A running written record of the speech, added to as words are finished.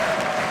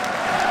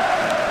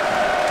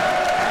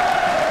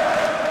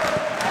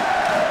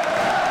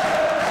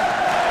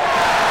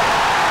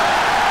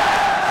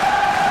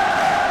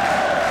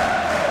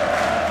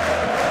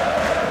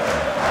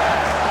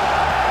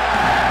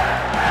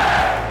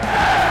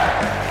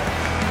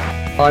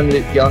I'm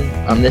Luke Young,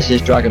 and this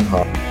is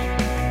Dragonheart.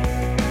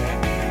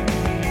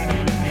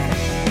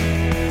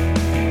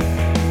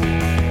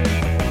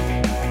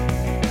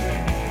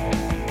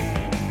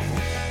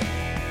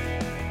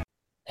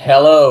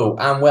 Hello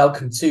and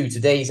welcome to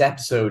today's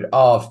episode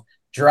of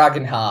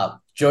Dragonheart.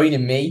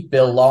 Joining me,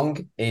 Bill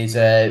Long, is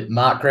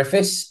Mark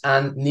Griffiths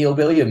and Neil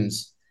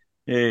Williams.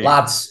 Hey.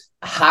 Lads,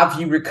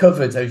 have you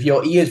recovered? Have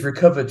your ears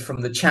recovered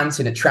from the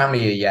chanting at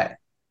Tranmere yet?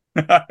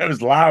 It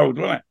was loud,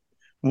 wasn't it?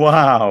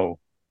 Wow.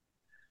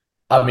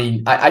 I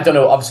mean, I don't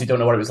know, obviously don't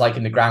know what it was like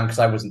in the ground because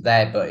I wasn't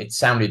there, but it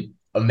sounded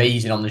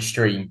amazing on the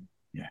stream.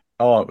 Yeah.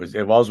 Oh, it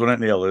was,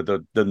 wasn't it, Neil?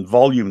 The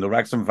volume the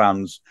Wrexham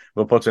fans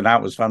were putting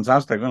out was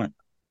fantastic, wasn't it?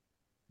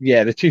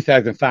 Yeah, the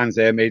 2,000 fans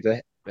there made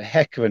a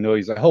heck of a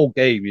noise the whole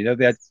game. You know,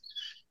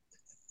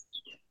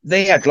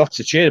 they had lots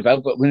to cheer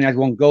about, but when they had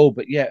one goal,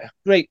 but yeah,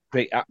 great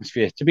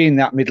atmosphere. To be in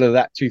that middle of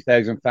that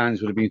 2,000 fans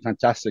would have been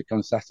fantastic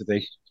on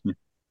Saturday.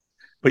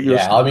 But you were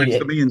Yeah, I mean, next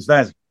to me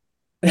instead.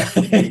 Yeah,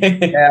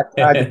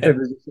 I had the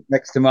privilege of sitting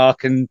next to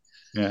Mark and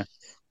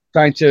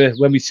trying to,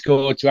 when we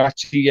scored, to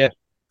actually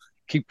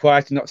keep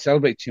quiet and not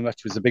celebrate too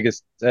much was the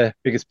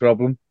biggest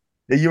problem.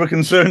 Yeah, you were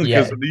concerned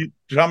because Yeah. the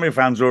Tranmere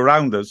fans were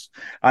around us,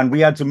 and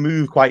we had to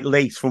move quite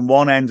late from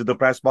one end of the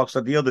press box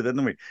to the other,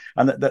 didn't we?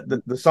 And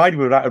the side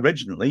we were at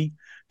originally,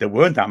 there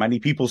weren't that many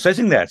people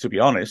sitting there, to be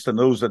honest, and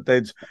those that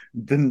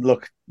didn't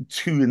look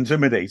too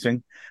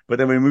intimidating. But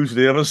then we moved to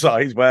the other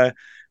side where,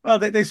 well,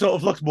 they sort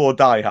of looked more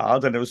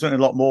diehard, and there was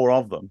certainly a lot more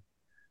of them.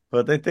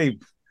 But I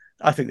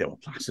think they were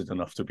placid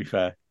enough, to be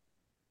fair.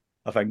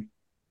 I think.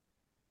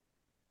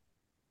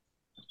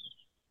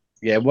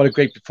 Yeah, what a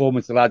great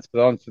performance the lads put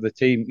on for the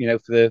team, you know,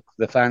 for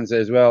the fans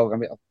as well. I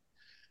mean,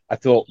 I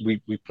thought we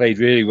played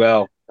really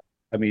well.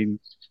 I mean,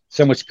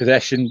 so much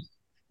possession.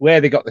 Where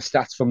they got the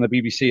stats from the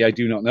BBC, I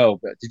do not know.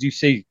 But did you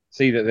see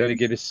that they only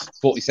give us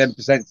 47%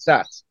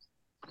 stats?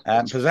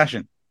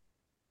 Possession.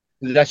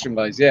 Possession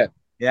wise, yeah.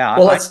 Yeah.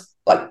 Well,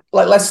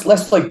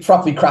 let's like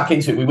properly crack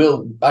into it. We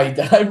will. I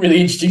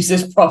really introduce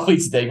this properly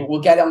today, but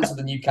we'll get on to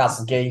the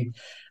Newcastle game.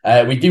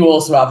 We do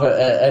also have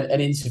an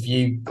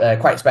interview,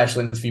 quite a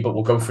special interview, but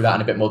we'll go through that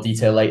in a bit more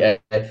detail later.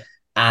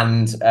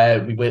 And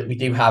we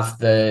do have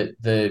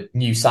the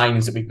new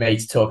signings that we've made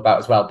to talk about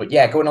as well. But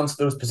yeah, going on to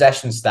those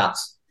possession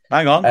stats.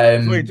 Hang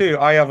on, we do.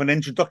 I have an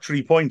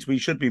introductory point we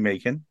should be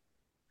making,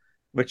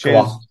 which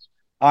is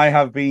I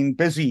have been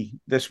busy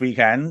this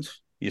weekend.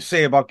 You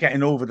say about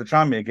getting over the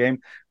Tranmere game.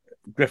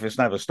 Griffiths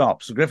never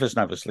stops. Griffiths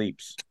never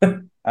sleeps.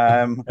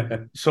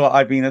 So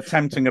I've been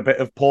attempting a bit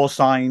of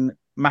porcine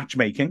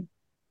matchmaking.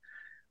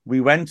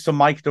 We went to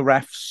Mike the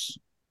Ref's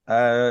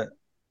horse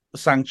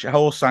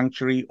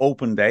sanctuary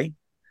open day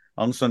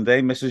on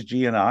Sunday, Mrs.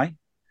 G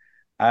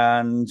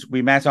and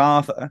we met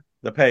Arthur,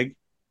 the pig.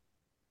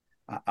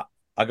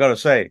 I got to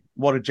say,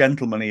 what a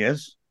gentleman he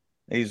is.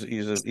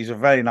 He's a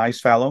very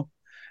nice fellow.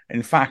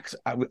 In fact,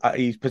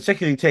 he's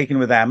particularly taken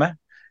with Emma.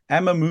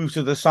 Emma moved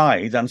to the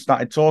side and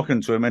started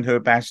talking to him in her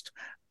best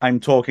 "I'm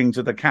talking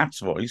to the cat's"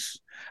 voice.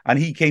 And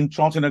he came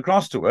trotting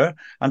across to her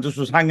and just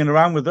was hanging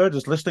around with her,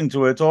 just listening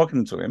to her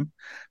talking to him.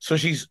 So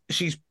she's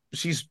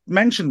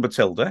mentioned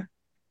Matilda,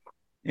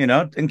 you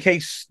know, in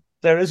case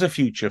there is a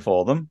future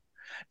for them.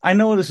 I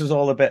know this is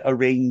all a bit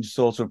arranged,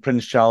 sort of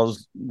Prince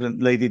Charles,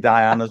 Lady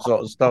Diana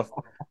sort of stuff.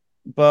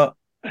 But,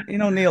 you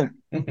know, Neil,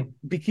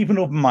 be keeping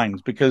open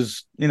minds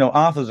because, you know,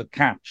 Arthur's a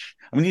catch.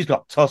 I mean, he's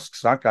got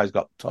tusks. That guy's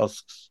got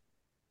tusks.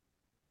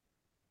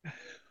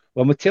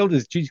 Well,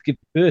 Matilda's due to give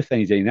birth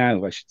any day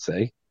now, I should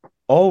say.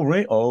 Oh,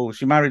 really? Oh,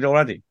 she married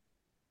already?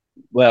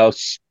 Well,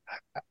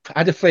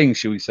 had a fling,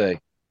 shall we say.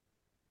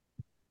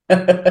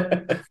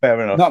 Fair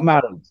enough. Not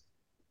married.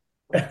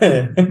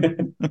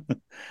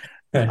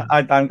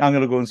 I'm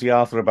going to go and see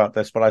Arthur about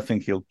this, but I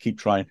think he'll keep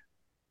trying.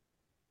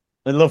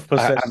 I love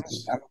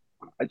persistence.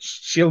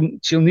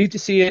 She'll need to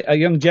see a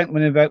young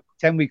gentleman in about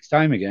 10 weeks'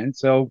 time again.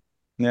 So,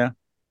 yeah.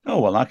 Oh,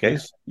 well, in that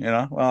case, you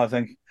know, well, I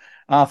think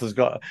Arthur's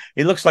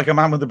he looks like a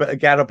man with a bit of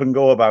get up and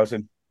go about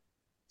him.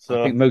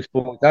 So I think most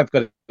boys have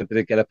got a bit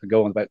of get up and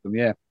go on about them,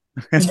 yeah.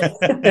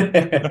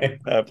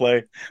 Fair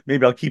play.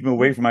 Maybe I'll keep him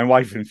away from my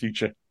wife in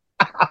future.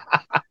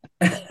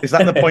 Is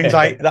that the point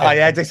that I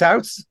edit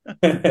out?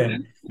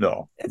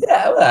 No.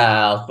 Yeah,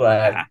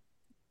 well,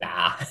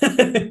 nah.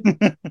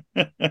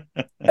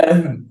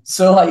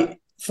 So, like,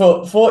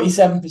 for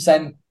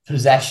 47%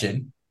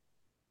 possession,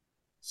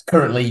 it's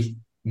currently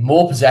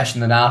more possession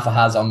than Arthur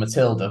has on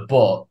Matilda,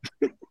 but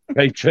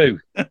very true.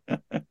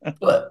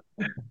 But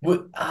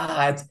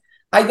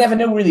I never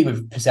know really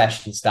with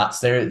possession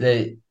stats.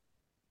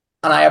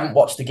 And I haven't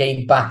watched the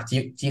game back.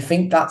 Do you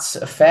think that's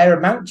a fair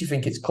amount? Do you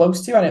think it's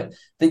close to? I know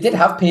they did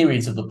have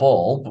periods of the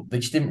ball, but they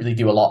just didn't really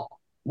do a lot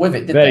with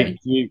it, did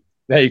they?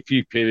 Very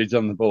few periods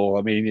on the ball.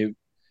 I mean,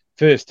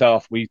 first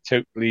half we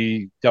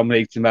totally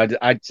dominated them.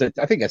 I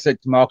think I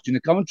said to Mark in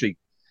the commentary,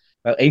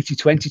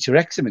 80-20 to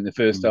Wrexham in the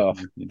first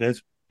half. You did,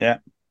 yeah.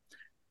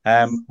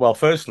 Well,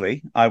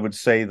 firstly, I would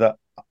say that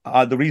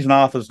the reason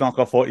Arthur's not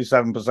got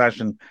 47%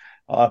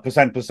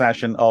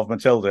 possession of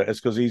Matilda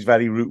is because he's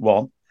very Route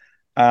 1.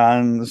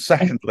 and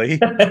secondly,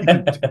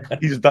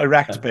 he's a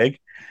direct pig.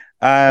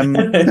 And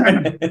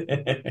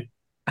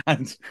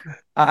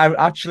I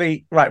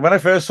actually, right, when I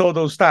first saw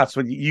those stats,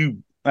 when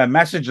you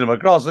messaged them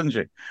across, didn't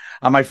you?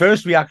 And my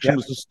first reaction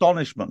was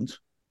astonishment.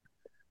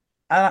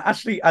 And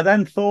actually, I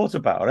then thought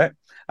about it.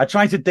 I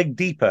tried to dig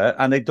deeper,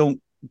 and they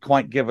don't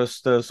quite give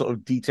us the sort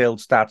of detailed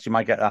stats you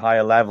might get at a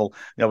higher level,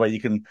 where you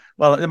can,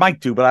 well, it might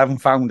do, but I haven't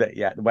found it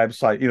yet, the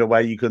website,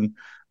 where you can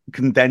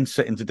condense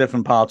it into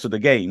different parts of the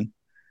game.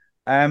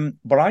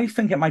 But I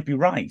think it might be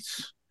right,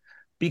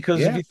 because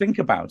if you think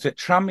about it,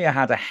 Tranmere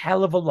had a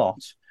hell of a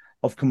lot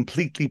of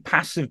completely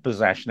passive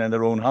possession in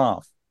their own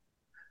half,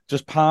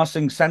 just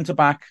passing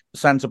centre-back,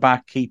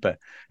 keeper.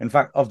 In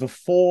fact, of the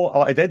four,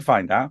 I did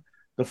find out,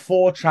 the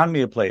four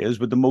Tranmere players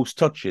with the most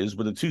touches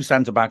were the two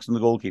centre-backs and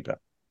the goalkeeper.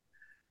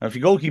 Now, if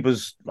your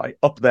goalkeeper's like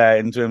up there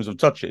in terms of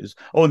touches,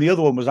 and the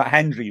other one was that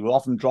Hendry, who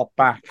often dropped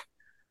back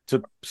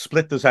to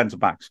split the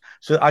centre-backs.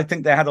 So I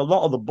think they had a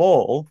lot of the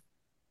ball,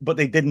 but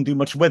they didn't do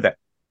much with it.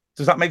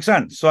 Does that make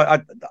sense? So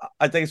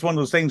I think it's one of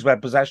those things where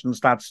possession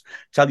stats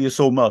tell you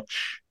so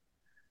much,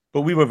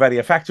 but we were very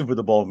effective with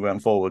the ball when we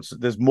went forwards.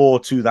 There's more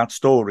to that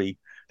story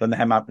than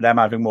them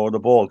having more of the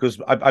ball, because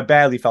I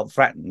barely felt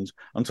threatened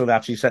until they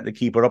actually set the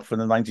keeper up for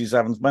the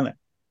 97th minute.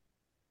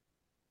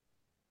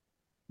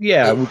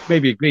 Yeah, I would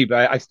maybe agree,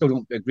 but I still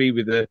don't agree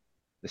with the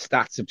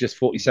stats of just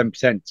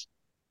 47%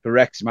 for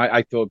Wrexham.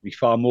 I thought it'd be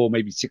far more,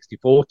 maybe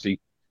 60-40,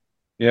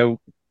 in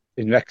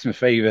Wrexham's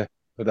favour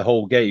for the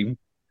whole game.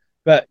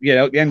 But,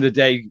 at the end of the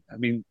day, I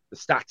mean, the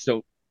stats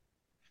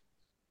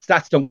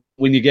don't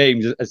win your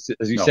games, as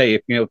you say,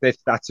 if their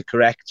stats are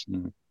correct.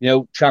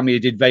 Tranmere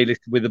did very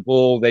little with the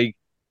ball. They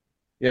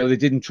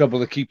didn't trouble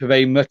the keeper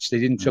very much. They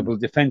didn't trouble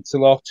the defence a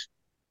lot.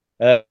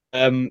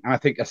 And I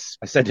think I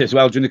said it as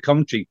well during the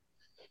commentary.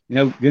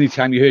 The only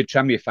time you heard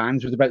Tranmere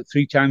fans was about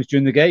 3 times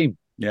during the game.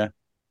 Yeah.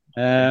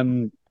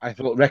 I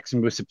thought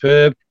Wrexham was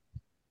superb.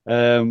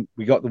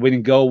 We got the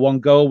winning goal, 1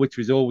 goal, which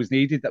was always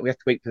needed. That we had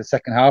to wait for the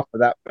second half for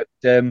that. But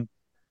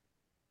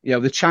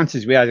the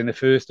chances we had in the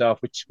first half,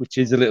 which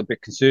is a little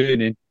bit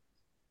concerning,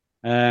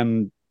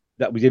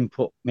 that we didn't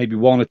put maybe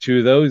 1 or 2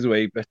 of those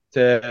away. But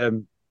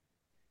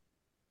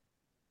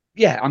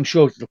I'm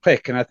sure it'll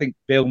click. And I think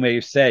Bill may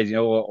have said,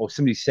 or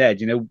somebody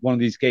said, one of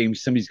these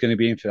games, somebody's going to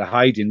be in for a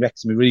hiding.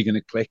 Wrexham are really going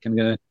to click and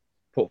going to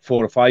put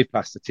 4 or 5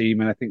 past the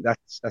team. And I think that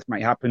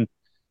might happen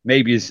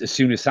maybe as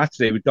soon as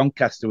Saturday with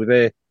Doncaster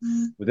with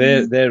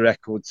their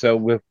record.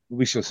 So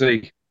we shall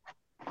see.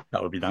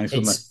 That would be nice,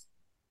 wouldn't it?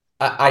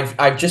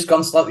 I've just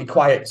gone slightly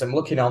quiet because I'm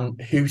looking on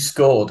Who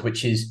Scored,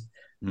 which is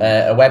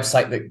a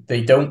website that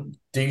they don't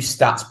do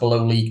stats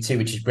below League Two,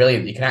 which is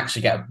brilliant. You can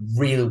actually get a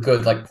real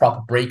good,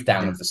 proper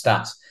breakdown of the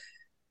stats.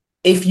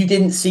 If you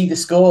didn't see the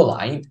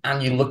scoreline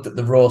and you looked at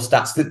the raw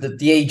stats,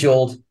 the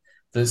age-old,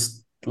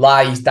 there's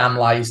lies, damn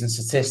lies, and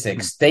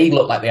statistics, they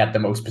look like they had the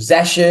most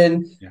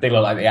possession. Yeah. They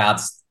look like they had,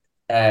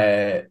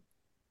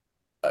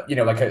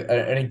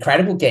 an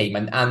incredible game.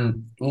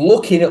 And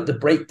looking at the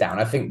breakdown,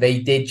 I think they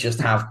did just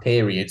have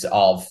periods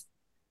of,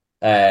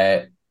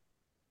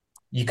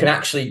 you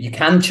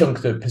can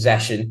chunk the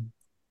possession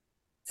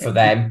for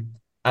them.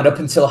 And up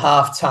until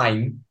half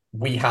time,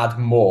 we had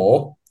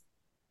more.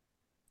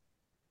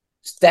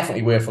 It's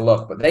definitely worth a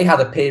look, but they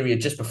had a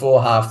period just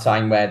before half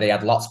time where they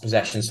had lots of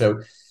possession. So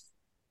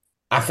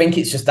I think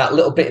it's just that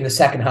little bit in the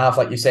second half,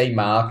 like you say,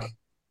 Mark,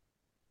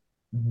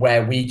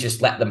 where we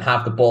just let them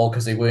have the ball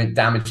because they weren't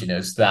damaging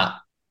us, that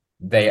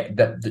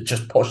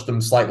just pushed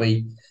them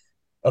slightly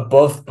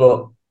above.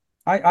 But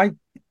I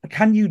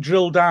can you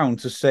drill down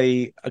to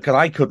say, because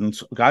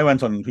I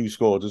went on Who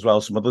Scored as well,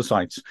 some other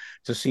sites,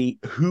 to see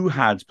who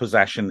had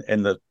possession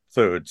in the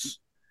thirds.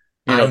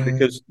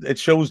 Because it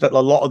shows that a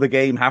lot of the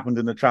game happened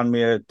in the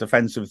Tranmere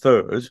defensive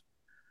third,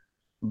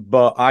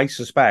 but I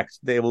suspect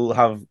they will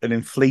have an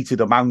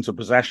inflated amount of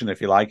possession, if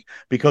you like,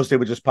 because they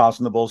were just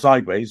passing the ball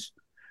sideways,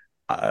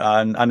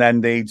 and then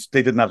they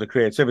didn't have the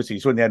creativity.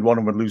 So in the end, one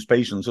of them would lose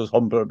patience, just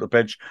humble at the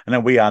pitch, and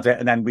then we had it,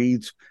 and then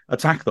we'd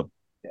attack them.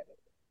 Yeah,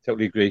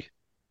 totally agree.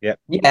 Yeah.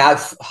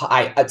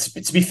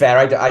 To be fair,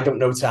 I don't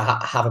know to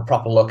have a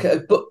proper look,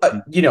 but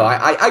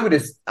I would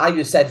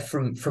have said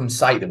from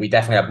sight that we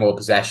definitely had more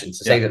possession.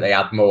 To say that they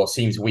had more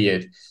seems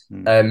weird.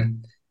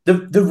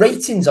 The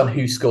ratings on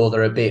Who Scored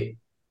are a bit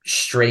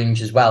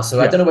strange as well.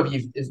 So I don't know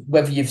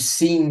whether you've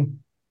seen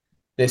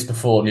this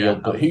before,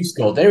 Neil. But Who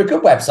Scored? They're a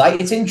good website.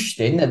 It's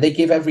interesting, and they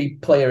give every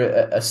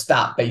player a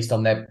stat based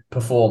on their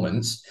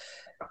performance.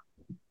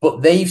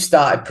 But they've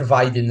started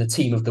providing the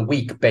team of the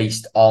week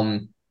based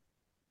on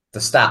the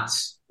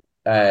stats.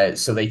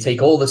 So they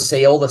take all the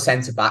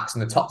centre backs,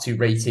 and the top 2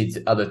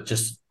 rated are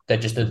just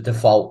the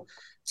default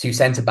 2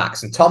 centre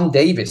backs. And Tom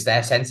Davis,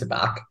 their centre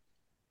back,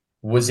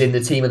 was in the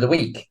team of the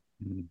week.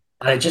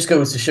 And it just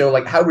goes to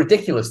show how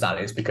ridiculous that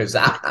is, because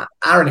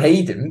Aaron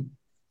Hayden,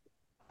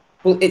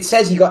 well, it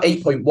says he got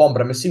 8.1, but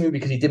I'm assuming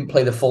because he didn't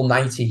play the full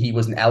 90, he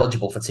wasn't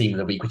eligible for team of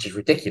the week, which is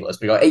ridiculous.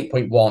 But he got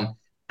 8.1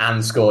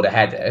 and scored a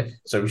header,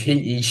 so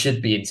he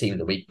should be in team of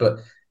the week. But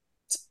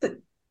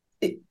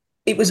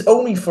it was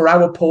only for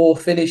our poor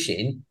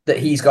finishing that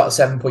he's got a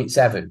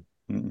 7.7.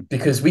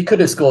 Because we could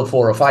have scored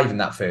 4 or 5 in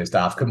that first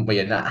half, couldn't we?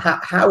 And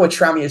how a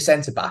Tranmere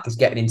centre-back is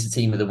getting into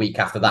team of the week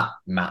after that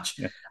match,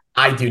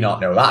 I do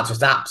not know. That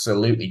just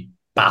absolutely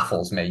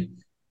baffles me.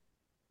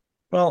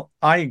 Well,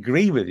 I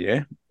agree with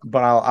you,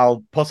 but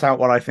I'll put out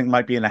what I think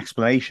might be an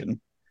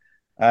explanation.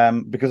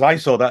 Because I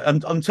saw that,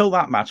 and until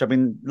that match, I've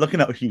been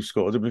looking at who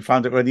scored, and we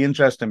found it really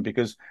interesting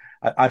because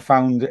I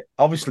found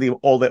obviously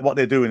what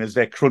they're doing is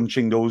they're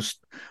crunching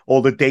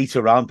all the data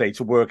around there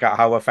to work out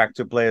how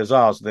effective players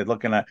are. So they're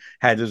looking at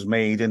headers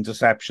made,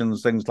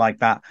 interceptions, things like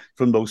that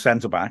from those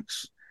centre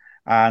backs,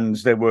 and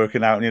they're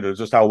working out,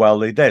 just how well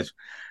they did.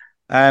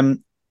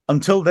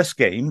 Until this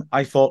game,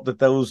 I thought that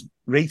those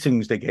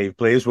ratings they gave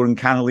players were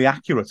uncannily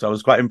accurate. I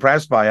was quite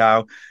impressed by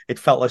how it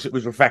felt like it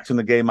was reflecting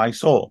the game I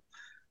saw.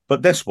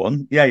 But this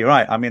one, yeah, you're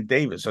right. I mean,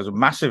 Davis has a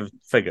massive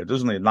figure,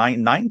 doesn't he?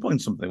 Nine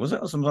point something, was it?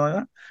 Or something like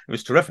that? It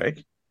was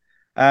terrific.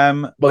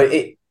 Well,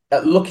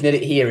 looking at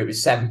it here, it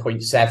was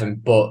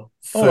 7.7, but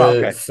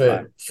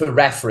for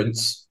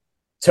reference,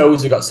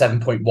 Tozer got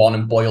 7.1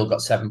 and Boyle got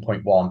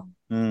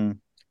 7.1.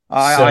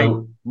 I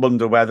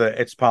wonder whether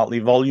it's partly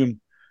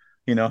volume,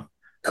 Of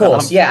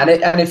course, yeah.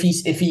 And if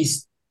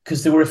he's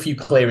because there were a few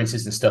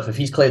clearances and stuff, if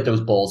he's cleared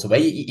those balls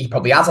away, he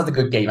probably has had a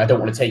good game. I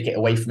don't want to take it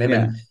away from him.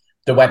 Yeah. And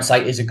the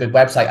website is a good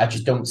website. I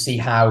just don't see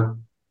how,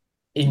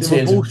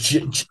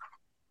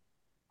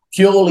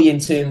 purely in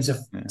terms of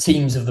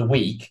teams of the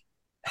week,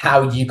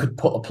 how you could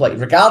put a play,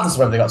 regardless of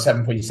whether they got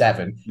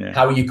 7.7,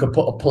 how you could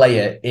put a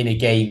player in a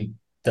game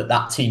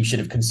that team should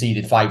have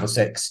conceded 5 or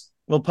 6.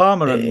 Well,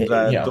 Palmer and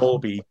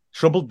Dolby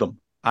troubled them,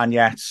 and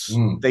yet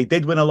they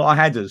did win a lot of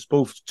headers,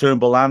 both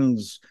Turnbull and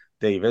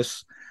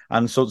Davis.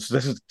 And so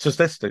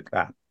statistically,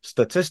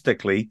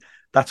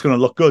 that's going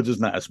to look good,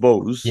 isn't it? I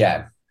suppose.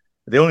 Yeah.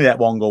 They only let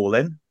 1 goal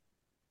in,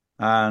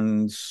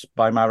 and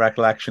by my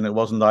recollection, it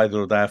wasn't either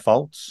of their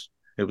faults.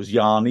 It was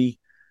Yarni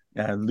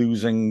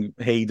losing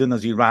Hayden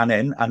as he ran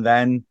in, and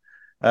then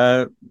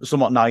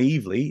somewhat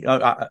naively,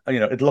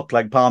 it looked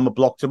like Palmer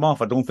blocked him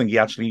off. I don't think he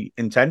actually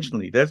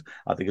intentionally did.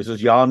 I think it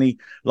was Yarni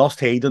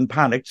lost Hayden,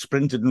 panicked,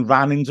 sprinted, and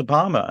ran into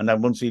Palmer. And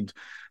then once he'd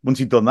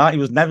done that, he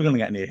was never going to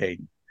get near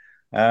Hayden.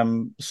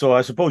 So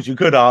I suppose you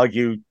could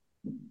argue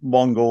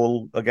 1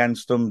 goal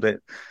against them, that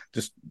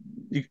just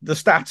the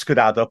stats could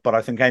add up, but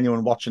I think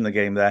anyone watching the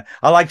game there,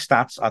 I like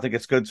stats. I think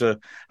it's good to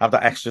have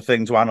that extra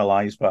thing to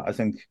analyse, but I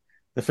think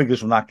the figures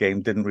from that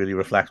game didn't really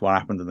reflect what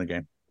happened in the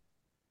game.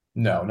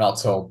 No, not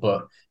at all.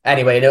 But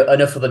anyway,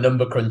 enough of the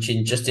number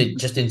crunching. Just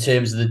in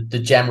terms of the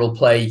general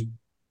play,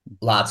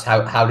 lads,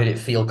 how did it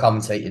feel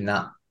commentating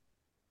that?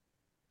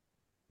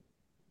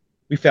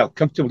 We felt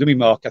comfortable, didn't we,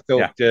 Mark? I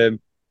thought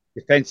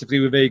defensively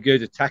we were very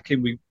good.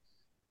 Attacking, we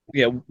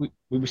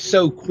were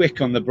so quick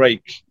on the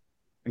break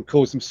and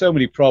caused them so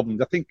many problems.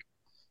 I think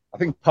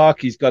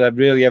Parky's got to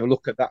really have a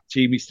look at that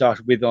team he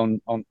started with on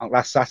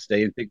last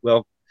Saturday and think,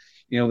 well,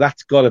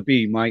 that's got to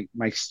be my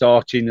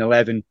starting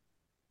 11,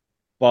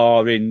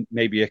 barring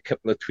maybe a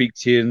couple of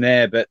tweaks here and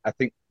there. But I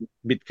think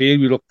midfield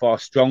we look far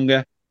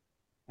stronger.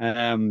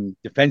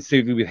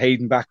 Defensively with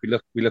Hayden back, we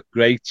look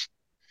great.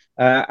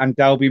 And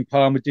Dalby and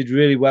Palmer did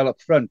really well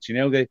up front.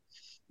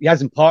 He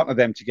hasn't partnered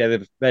them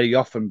together very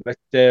often, but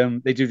they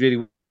did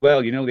really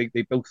well.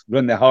 They both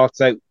run their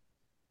hearts out.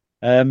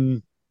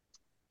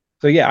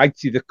 So yeah, I'd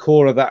see the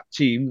core of that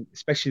team,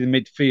 especially the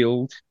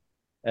midfield,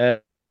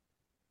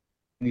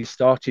 he's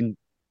starting,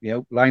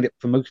 lined up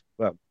for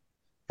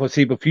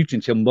foreseeable future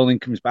until Mullin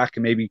comes back,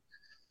 and maybe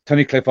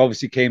Tunnicliffe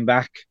obviously came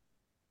back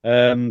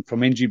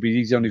from injury, but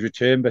he's on his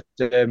return. But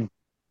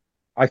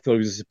I thought it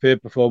was a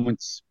superb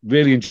performance,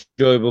 really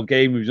enjoyable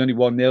game. It was only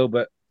 1-0,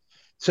 but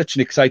such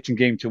an exciting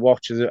game to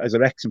watch as a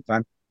Wrexham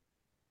fan.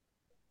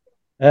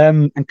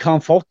 And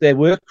can't fault their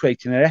work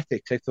rate and their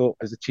ethics. I thought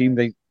as a team,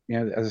 they,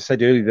 as I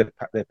said earlier,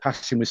 their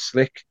passing was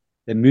slick,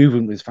 their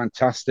movement was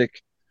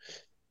fantastic.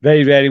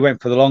 Very rarely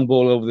went for the long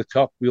ball over the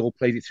top. We all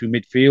played it through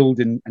midfield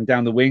and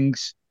down the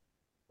wings.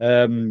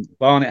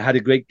 Barnett had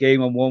a great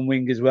game on one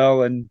wing as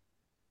well. And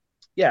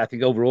yeah, I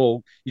think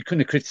overall, you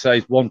couldn't have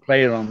criticised one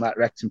player on that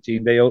Wrexham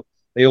team. They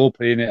all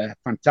put in a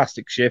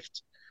fantastic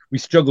shift. We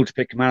struggled to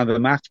pick a man of the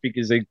match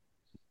because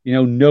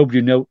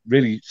nobody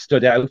really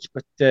stood out.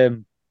 But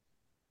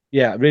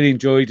yeah, really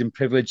enjoyed and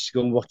privileged to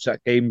go and watch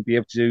that game and be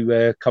able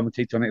to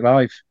commentate on it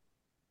live.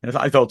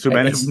 I thought too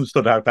many of them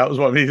stood out. That was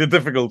what made it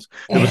difficult.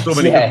 There were so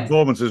many good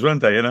performances,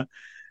 weren't there?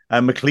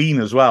 And McLean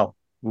as well.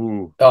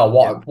 Ooh.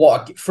 Oh,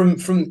 what from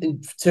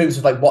in terms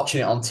of like watching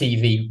it on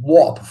TV,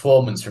 what a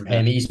performance from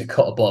him. He's a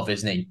cut above,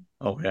 isn't he?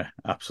 Oh yeah,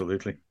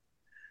 absolutely.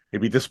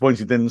 He'd be disappointed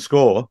he didn't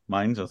score,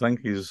 mind. I think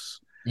he's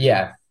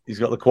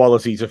got the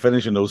quality to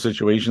finish in those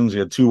situations. He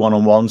had 2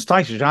 1-on-1s,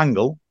 tightish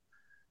angle,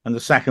 and the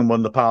second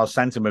one the pass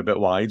sent him a bit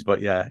wide,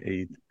 but yeah,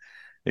 he'd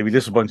be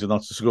disappointed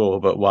not to score.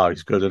 But wow,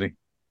 he's good, isn't he?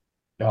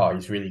 Oh,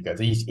 he's really good.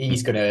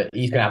 He's gonna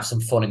have some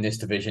fun in this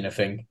division, I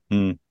think.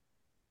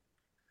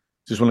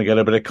 Just want to get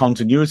a bit of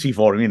continuity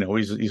for him.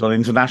 He's on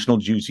international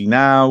duty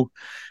now.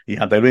 He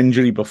had their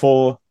injury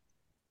bore,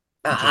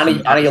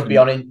 and he'll be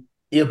on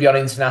he'll be on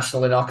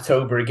international in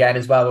October again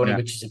as well, Yeah.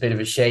 which is a bit of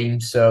a shame.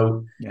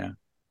 So Yeah.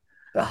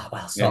 well,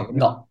 it's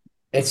not.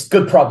 It's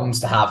good problems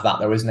to have, that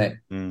though, isn't it?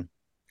 Mm.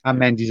 And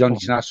Mendy's on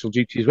international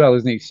duty as well,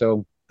 isn't he?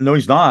 So No,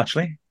 he's not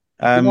actually.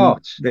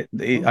 not.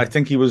 I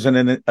think he was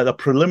in a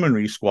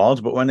preliminary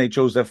squad, but when they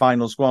chose their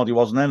final squad, he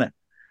wasn't in it.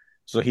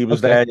 So he was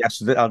there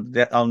yesterday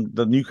on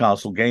the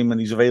Newcastle game, and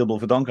he's available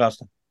for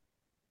Doncaster.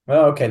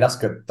 Oh, okay, that's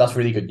good. That's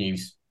really good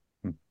news.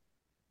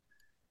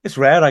 It's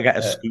rare I get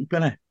a scoop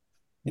in it.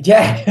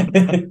 Yeah.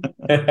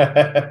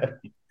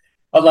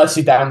 Unless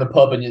you're down the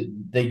pub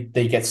and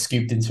they get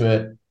scooped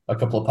into a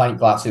couple of pint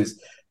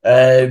glasses.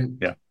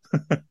 Yeah.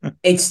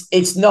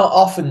 It's not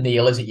often,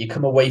 Neil, is it? You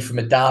come away from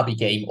a derby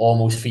game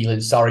almost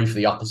feeling sorry for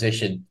the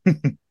opposition.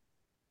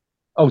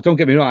 Oh, don't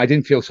get me wrong. I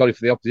didn't feel sorry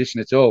for the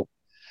opposition at all.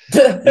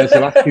 There's the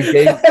last two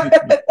games.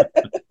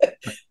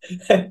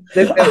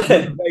 They were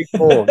very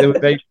poor. They were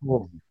very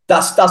poor.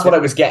 That's what I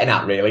was getting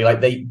at, really.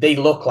 Like they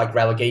look like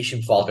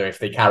relegation fodder if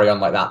they carry on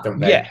like that, don't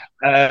they?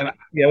 Yeah.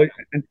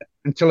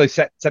 Until they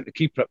set the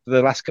keeper up for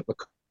the last couple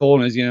of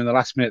corners, in the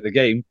last minute of the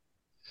game.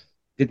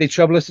 Did they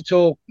trouble us at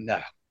all? No.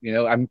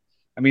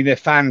 I mean, their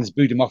fans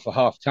booed them off at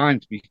half time.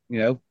 To be,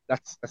 that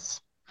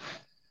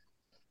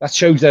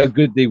shows how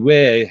good they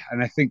were,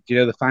 and I think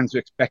the fans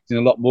were expecting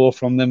a lot more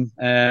from them.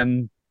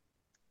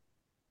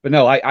 But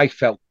no, I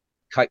felt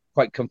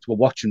quite comfortable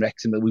watching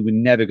Wrexham, but we were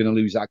never going to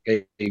lose that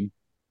game.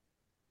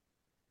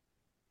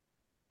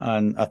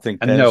 And I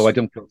think, no, I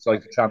don't feel sorry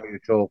for Tammy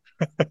at all.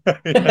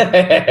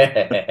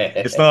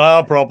 It's not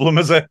our problem,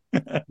 is it?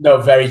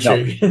 No, very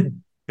true.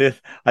 No.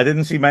 I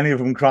didn't see many of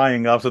them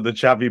crying after the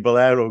Xavi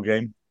Bolero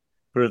game.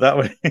 Put it that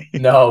way.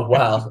 No,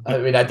 well, I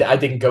mean, I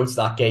didn't go to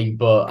that game,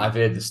 but I've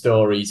heard the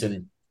stories,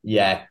 and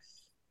yeah,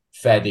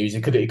 fair dues.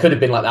 It could have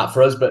been like that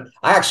for us, but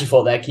I actually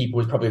thought their keeper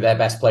was probably their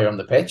best player on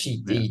the pitch.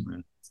 He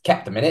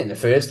kept them in it in the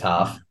first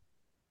half.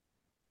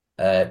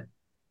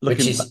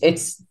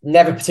 It's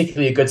never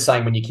particularly a good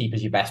sign when your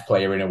keeper's your best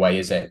player in a way,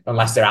 is it?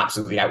 Unless they're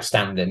absolutely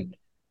outstanding.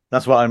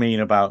 That's what I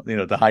mean about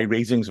the high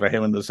ratings for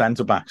him and the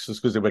centre backs,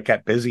 just because they were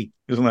kept busy,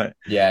 isn't it?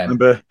 Yeah.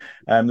 Remember,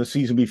 the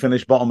season we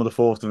finished bottom of the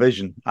 4th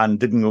division and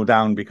didn't go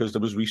down because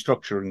there was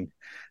restructuring.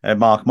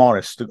 Mark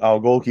Morris, our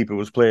goalkeeper,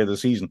 was player of the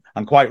season,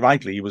 and quite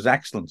rightly, he was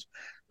excellent.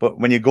 But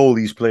when your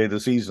goalie's player of the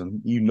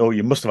season, you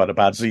must have had a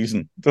bad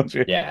season, don't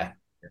you? Yeah,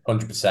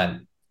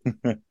 100%.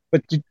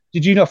 But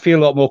did you not feel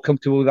a lot more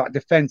comfortable with that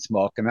defence,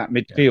 Mark, and that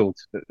midfield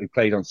that we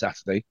played on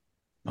Saturday?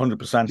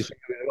 100%.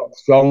 A lot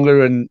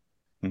stronger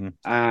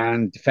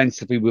and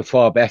defensively we're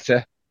far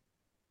better.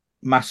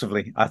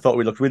 Massively. I thought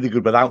we looked really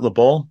good without the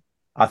ball.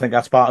 I think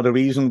that's part of the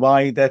reason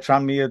why their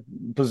Tranmere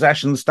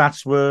possession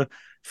stats were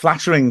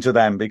flattering to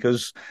them,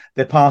 because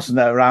they're passing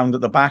it around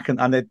at the back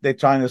and they're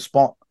trying to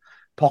spot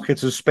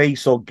pockets of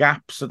space or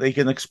gaps that they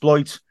can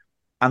exploit,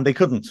 and they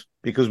couldn't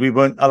because we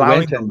weren't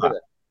allowing them that.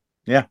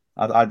 Yeah,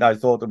 I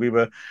thought that we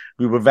were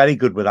very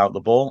good without the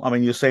ball. I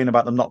mean, you're saying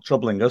about them not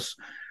troubling us.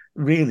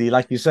 Really,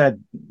 like you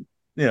said,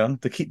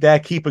 to keep their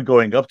keeper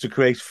going up to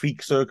create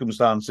freak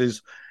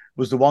circumstances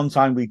was the one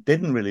time we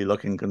didn't really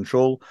look in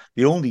control.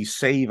 The only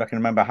save I can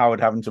remember Howard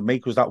having to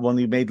make was that one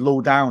he made low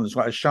down. It's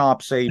quite a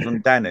sharp save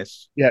from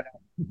Dennis. Yeah.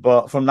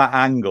 But from that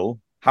angle,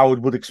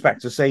 Howard would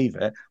expect to save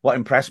it. What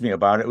impressed me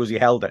about it was he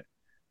held it.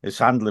 His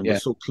handling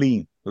was so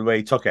clean, the way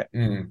he took it,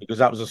 because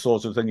that was the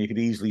sort of thing you could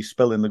easily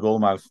spill in the goal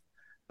mouth.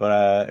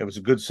 But it was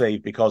a good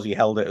save because he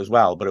held it as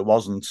well. But it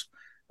wasn't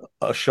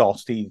a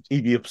shot. He'd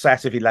be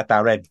upset if he let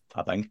that in,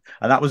 I think.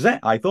 And that was it,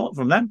 I thought,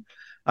 from them.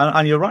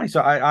 And you're right.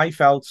 I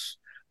felt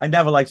I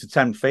never like to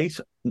tempt fate.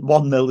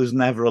 1-0 is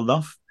never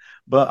enough.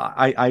 But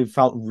I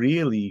felt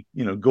really,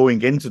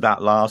 going into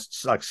that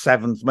last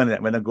 7th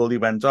minute when the goalie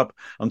went up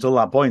until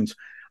that point,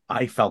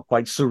 I felt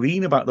quite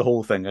serene about the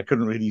whole thing. I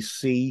couldn't really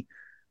see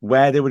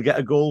where they would get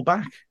a goal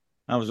back.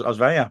 I was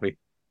very happy.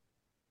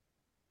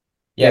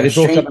 Yeah, they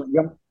brought on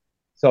young.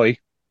 Sorry,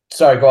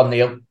 go on,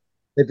 Neil.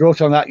 They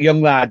brought on that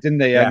young lad, didn't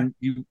they? Yeah. And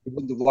you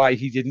wonder why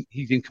he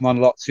didn't come on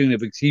a lot sooner,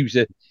 because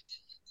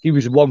he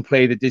was one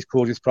player that did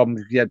cause his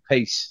problems. He had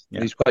pace. Yeah.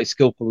 And he's quite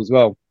skillful as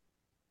well.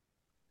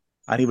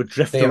 And he would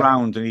drift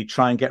around and he'd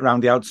try and get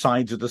around the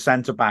outsides of the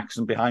centre backs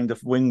and behind the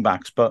wing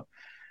backs, but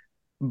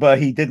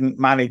he didn't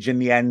manage in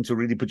the end to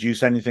really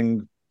produce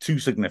anything too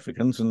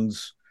significant. And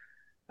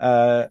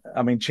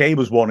I mean, Che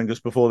was warning us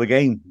before the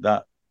game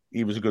that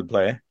he was a good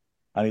player,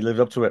 and he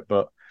lived up to it.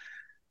 But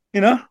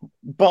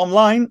bottom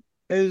line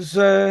is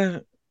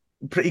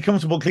pretty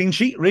comfortable clean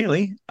sheet,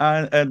 really,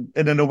 and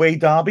in an away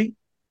derby,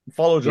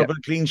 followed up with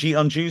a clean sheet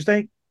on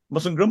Tuesday.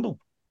 Mustn't grumble.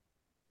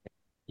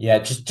 Yeah,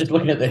 just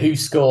looking at the who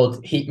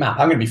scored heat map,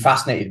 I'm going to be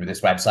fascinated with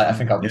this website. I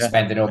think I'll be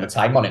spending all the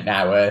time on it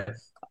now.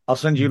 I'll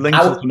send you links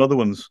to some other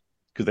ones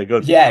because they're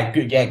good. Yeah,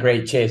 good. Yeah,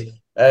 great. Cheers.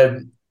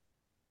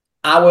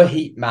 Our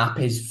heat map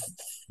is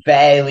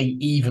fairly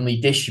evenly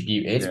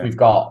distributed. Yeah. We've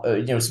got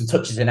some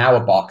touches in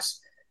our box.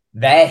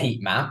 Their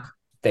heat map,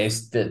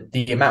 there's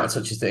the amount of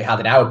touches that they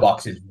had in our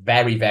box is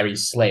very, very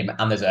slim,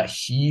 and there's a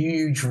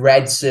huge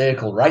red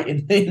circle right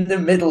in the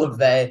middle of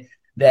their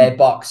their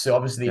box. So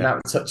obviously the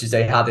amount of touches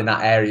they had in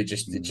that area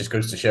just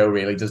goes to show,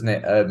 really, doesn't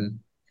it?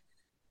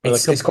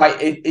 It's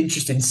quite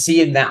interesting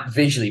seeing that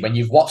visually when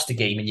you've watched the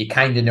game and you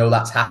kind of know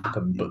that's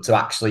happened, but to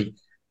actually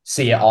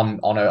see it on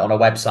a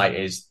website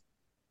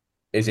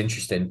is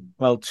interesting.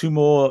 Well, two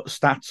more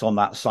stats on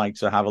that site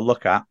to have a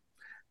look at.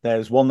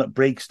 There's one that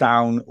breaks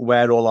down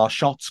where all our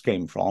shots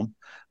came from,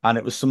 and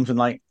it was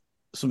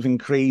something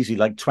crazy,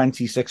 like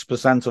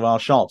 26% of our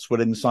shots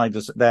were inside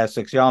their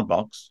 6-yard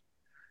box,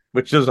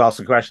 which does ask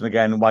the question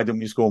again, why don't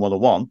you score more than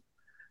one?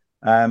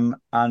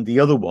 And the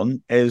other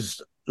one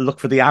is look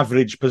for the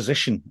average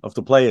position of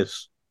the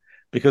players,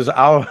 because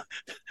our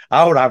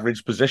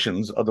average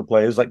positions of the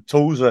players, like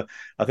Tozer,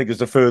 I think, is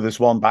the furthest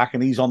one back,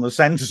 and he's on the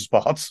centre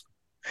spot.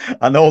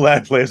 And all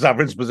their players'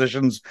 average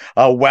positions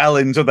are well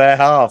into their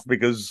half,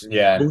 because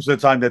most of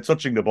the time they're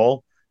touching the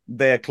ball,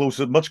 they're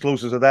much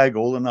closer to their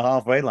goal than the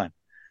halfway line.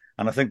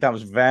 And I think that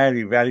was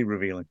very, very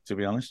revealing, to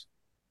be honest.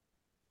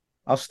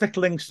 I'll stick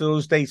links to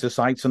those data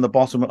sites in the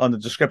bottom on the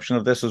description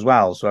of this as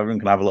well, so everyone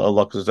can have a little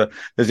look.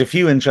 There's a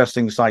few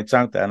interesting sites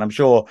out there, and I'm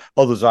sure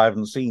others I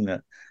haven't seen that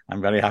I'm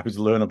very happy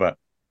to learn about.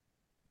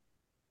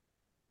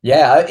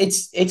 Yeah,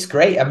 it's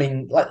great. I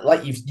mean,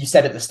 like you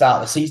said at the start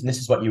of the season, this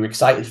is what you were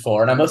excited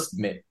for, and I must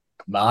admit,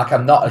 Mark,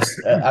 I'm not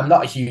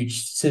a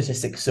huge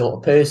statistics sort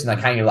of person.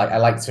 I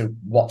like to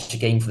watch a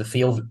game for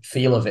the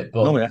feel of it,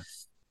 but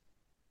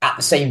at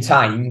the same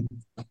time,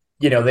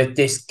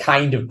 this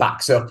kind of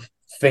backs up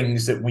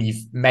things that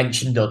we've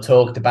mentioned or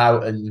talked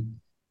about, and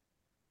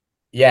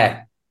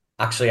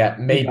actually,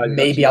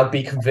 maybe I'll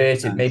be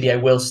converted. Maybe I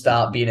will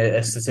start being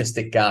a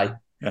statistic guy.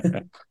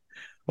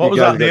 What was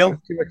that,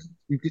 Neil?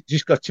 You've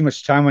just got too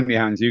much time on your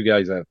hands, you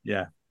guys have.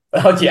 Yeah.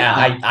 Oh,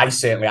 yeah, I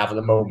certainly have at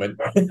the moment.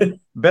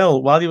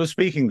 Bill, while you were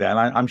speaking then,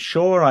 I'm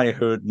sure I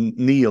heard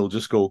Neil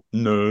just go,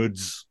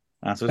 nerds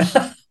at us.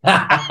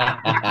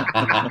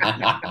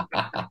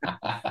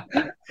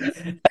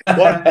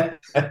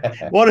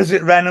 What is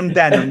it Renham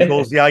Denham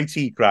calls the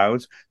IT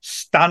crowd?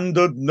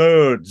 Standard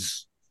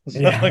nerds.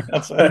 Yeah.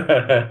 That's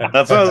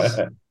us.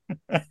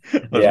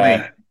 That's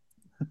me.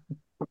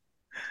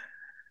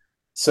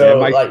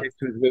 So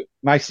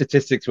my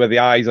statistics were the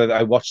eyes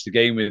I watched the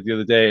game with the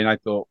other day, and I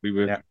thought we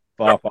were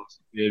far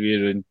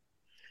superior.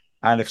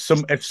 And if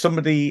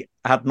somebody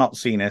had not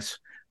seen it,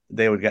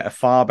 they would get a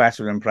far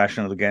better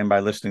impression of the game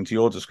by listening to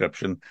your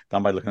description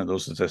than by looking at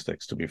those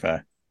statistics, to be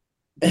fair.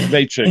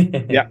 Very true.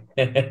 Yeah.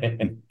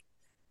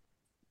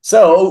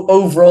 So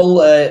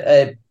overall,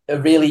 a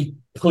really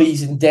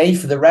pleasing day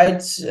for the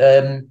Reds.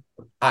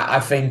 I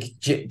think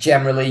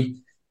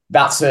generally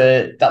that's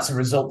a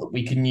result that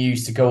we can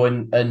use to go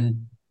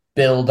and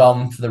build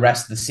on for the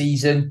rest of the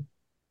season.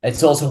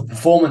 It's also a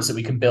performance that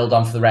we can build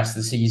on for the rest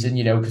of the season,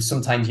 because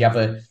sometimes you have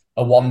a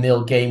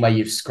 1-0 game where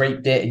you've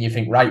scraped it and you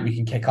think, right, we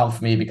can kick on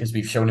from here because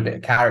we've shown a bit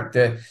of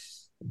character.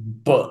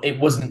 But it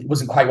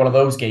wasn't quite one of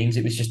those games.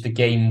 It was just a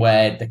game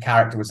where the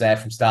character was there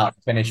from start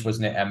to finish,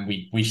 wasn't it? And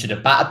we should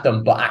have battered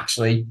them. But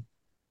actually,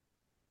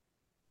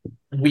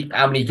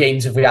 how many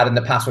games have we had in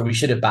the past where we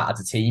should have battered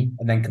a team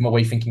and then come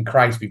away thinking,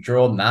 Christ, we've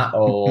drawn that,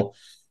 or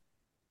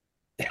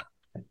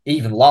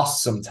even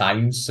lost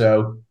sometimes?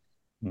 So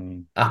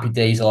happy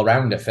days all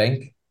around, I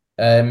think.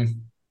 I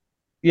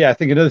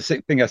think another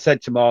thing I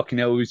said to Mark,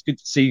 it was good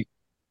to see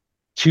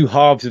two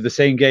halves of the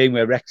same game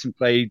where Wrexham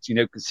played,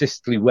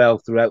 consistently well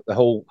throughout the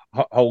whole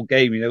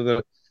game.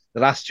 The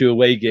last two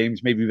away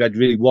games, maybe we've had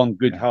really one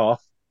good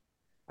half,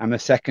 and the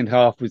second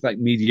half was like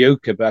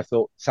mediocre. But I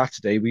thought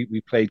Saturday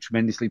we played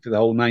tremendously for the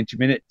whole 90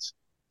 minutes,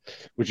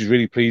 which is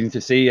really pleasing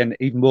to see. And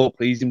even more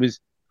pleasing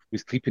was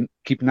keeping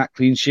that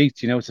clean sheet.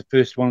 It's the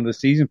first one of the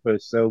season for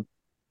us, so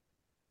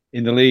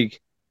in the league.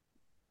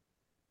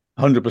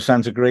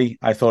 100% agree.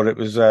 I thought it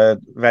was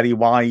very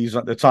wise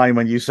at the time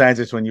when you said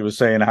it, when you were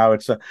saying how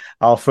it's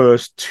our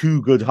first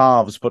two good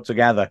halves put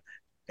together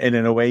in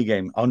an away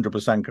game.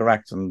 100%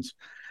 correct. And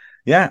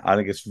I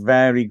think it's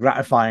very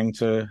gratifying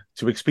to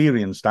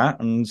experience that,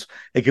 and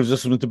it gives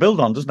us something to build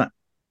on, doesn't it?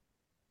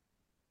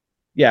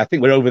 Yeah, I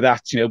think we're over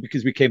that,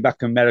 because we came back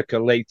from America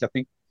late. I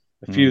think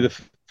a few of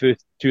the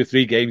first 2 or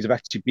 3 games have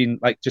actually been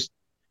like just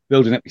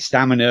building up your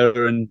stamina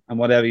and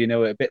whatever,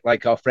 a bit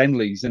like our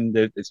friendlies, and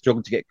they're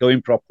struggling to get going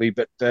properly.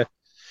 But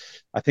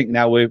I think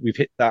now we've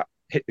hit the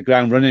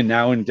ground running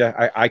now, and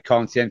I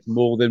can't see anything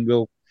more than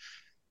we'll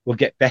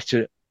get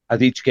better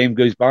as each game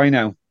goes by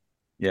now.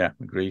 Yeah,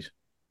 agreed.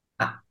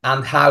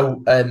 And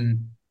how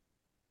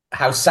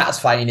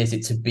satisfying is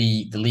it to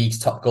be the league's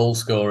top goal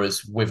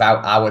scorers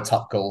without our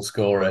top goal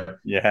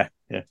scorer? Yeah.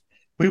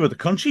 We were the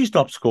country's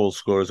top goal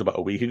scorers about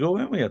a week ago,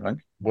 weren't we? I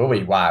think. Were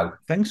we? Wow. I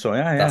think so.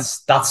 Yeah.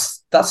 That's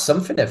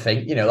something. I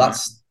think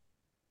that's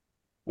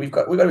we've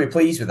got to be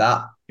pleased with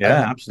that.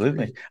 Yeah,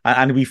 absolutely.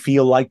 And we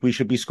feel like we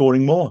should be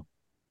scoring more.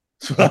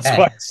 So that's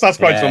quite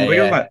something,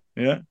 isn't it?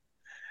 Yeah.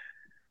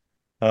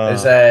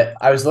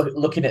 I was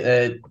looking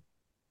at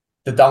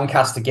the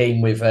Doncaster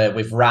game with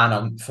Ran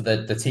on for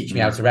the Teach Me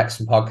How to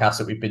Wrexham podcast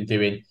that we've been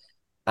doing,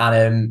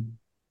 and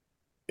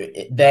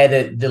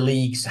they're the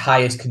league's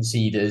highest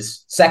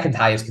conceders, second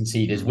highest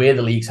conceders. We're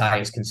the league's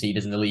highest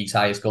conceders and the league's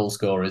highest goal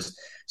scorers.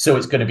 So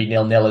it's going to be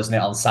 0-0, isn't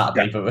it, on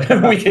Saturday? Yeah.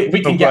 But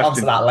we can get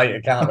onto that later,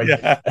 can't we?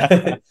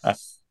 Yeah.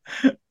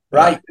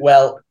 Right.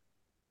 Well,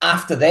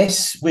 after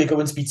this, we're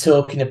going to be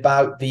talking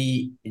about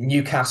the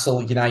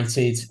Newcastle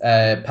United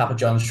Papa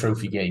John's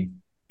Trophy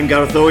game. I'm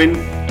Gareth Owen,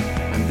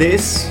 and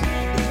this is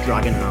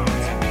Dragonheart.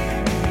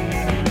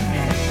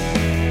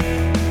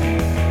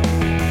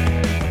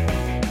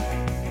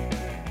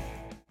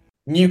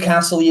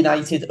 Newcastle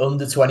United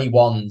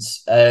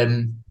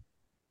under-21s.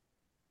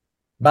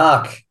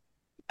 Mark,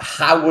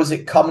 how was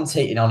it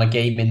commentating on a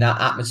game in that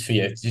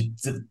atmosphere?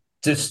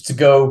 Just to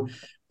go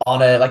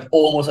on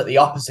almost like the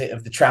opposite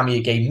of the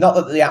Tranmere game. Not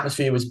that the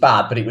atmosphere was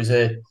bad, but it was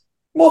a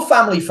more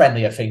family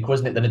friendly, I think,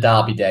 wasn't it, than a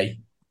derby day?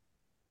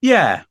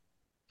 Yeah.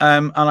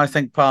 And I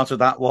think part of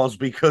that was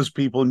because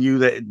people knew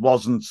that it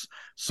wasn't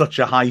such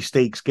a high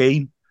stakes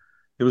game.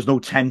 There was no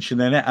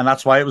tension in it, and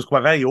that's why it was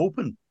quite very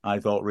open, I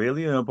thought,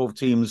 really. Both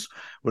teams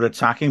were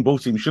attacking.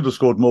 Both teams should have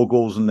scored more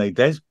goals than they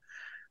did.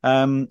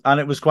 And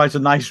it was quite a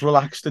nice,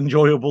 relaxed,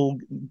 enjoyable,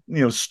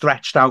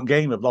 stretched out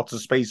game of lots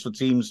of space for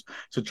teams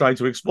to try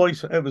to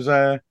exploit. It was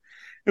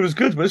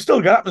good, but it's still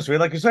a good atmosphere,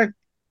 like I said.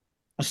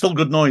 It's still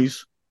good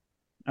noise.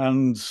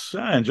 And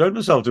I enjoyed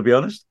myself, to be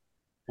honest.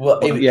 Well,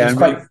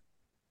 it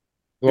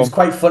was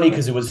quite funny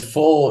because it was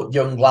 4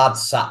 young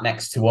lads sat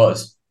next to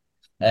us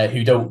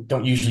who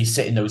don't usually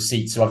sit in those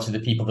seats. So obviously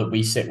the people that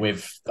we sit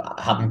with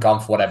hadn't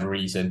gone for whatever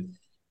reason.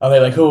 And they're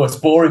like, oh, it's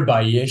boring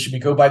by here. Should we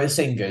go by the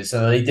singers?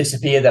 So they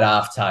disappeared at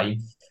halftime.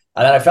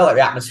 And then I felt like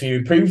the atmosphere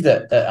improved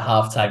at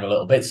halftime a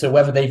little bit. So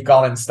whether they've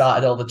gone and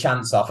started all the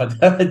chants off, I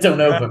don't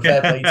know, but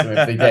fair play to them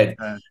if they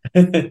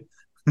did.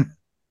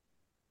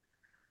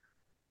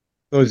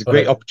 It was a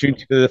great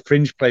opportunity for the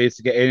fringe players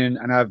to get in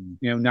and have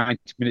 90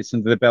 minutes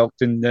under the belt,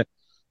 and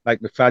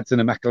like the Fads and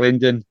the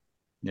McAlinden.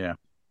 Yeah,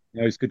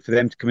 it's good for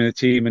them to come in the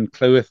team. And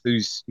Cleworth,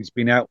 who's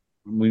been out.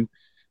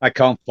 I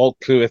can't fault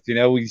Cleworth.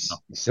 He's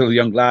still a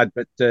young lad,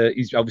 but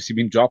he's obviously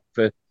been dropped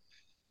for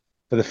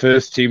the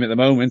first team at the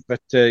moment.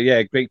 But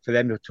great for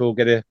them to all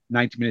get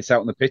 90 minutes out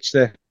on the pitch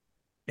there.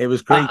 It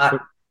was great.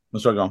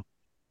 Sorry, go on.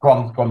 Go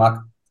on,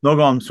 Mark. No,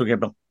 go on. So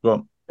go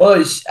on.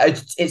 Well,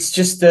 it's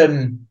just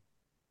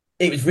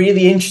it was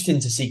really interesting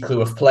to see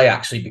Cleworth play,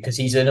 actually, because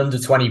he's an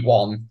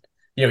under-21.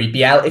 He'd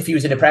be out if he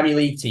was in a Premier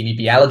League team, he'd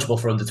be eligible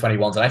for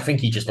under-21s, and I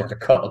think he just looked a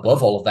cut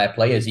above all of their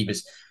players.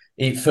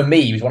 For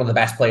me, he was one of the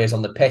best players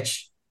on the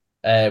pitch.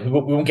 We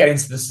won't get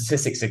into the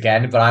statistics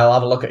again, but I'll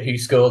have a look at who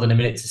scored in a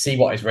minute to see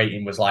what his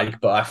rating was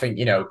like. But I think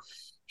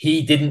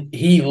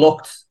he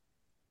looked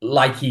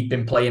like he'd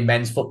been playing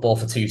men's football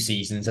for 2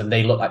 seasons, and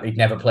they looked like they'd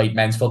never played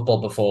men's football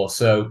before.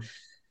 So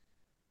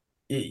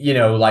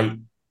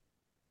it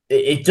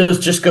does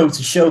just go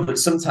to show that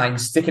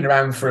sometimes sticking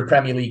around for a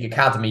Premier League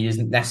academy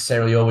isn't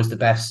necessarily always the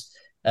best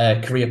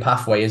career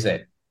pathway, is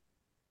it?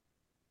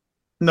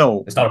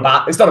 No, it's not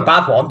a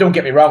bad one. Don't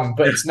get me wrong,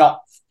 but it's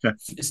not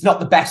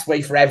the best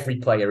way for every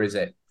player, is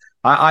it?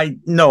 I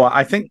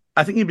think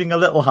you're being a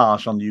little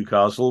harsh on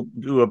Newcastle,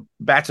 who are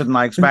better than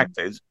I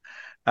expected.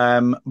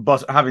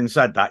 But having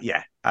said that,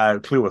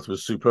 Cleworth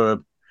was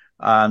superb,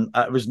 and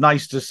it was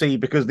nice to see,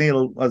 because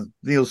as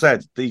Neil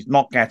said, he's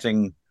not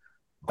getting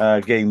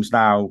games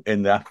now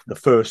in the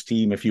first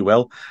team, if you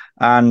will,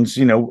 and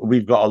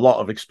we've got a lot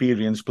of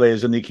experienced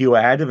players in the queue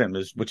ahead of him,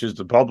 which is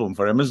the problem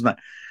for him, isn't it?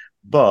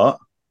 But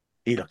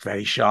he looked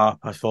very sharp,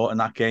 I thought, in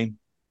that game.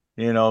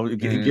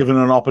 Given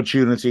an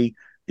opportunity,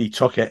 he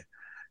took it.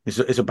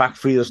 It's a back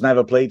three that's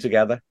never played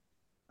together,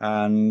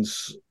 and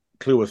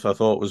Cleworth, I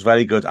thought, was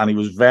very good, and he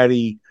was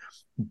very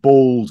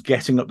bold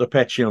getting up the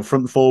pitch,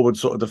 front forward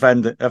sort of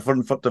defending,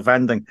 front foot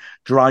defending,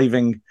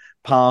 driving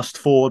past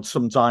forward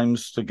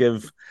sometimes to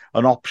give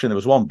an option. There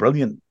was one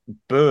brilliant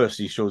burst.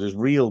 He showed his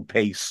real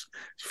pace,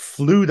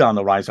 flew down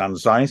the right-hand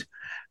side.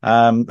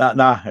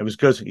 It was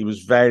good. He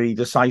was very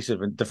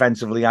decisive and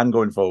defensively and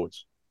going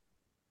forwards.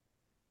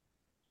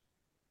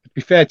 To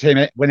be fair to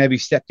him, whenever he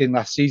stepped in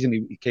last season,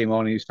 he came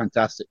on, he was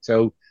fantastic.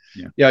 So,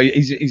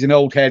 he's an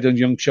old head on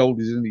young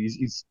shoulders, and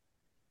he's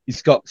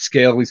got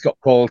skill, he's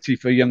got quality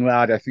for a young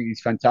lad. I think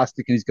he's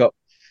fantastic, and he's got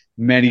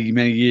many,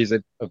 many years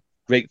of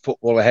great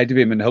football ahead of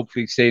him, and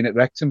hopefully staying at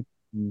Wrexham.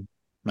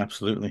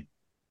 Absolutely.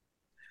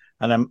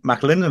 And then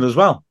McAlinden as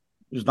well.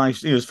 It was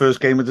nice. His first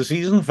game of the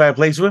season. Fair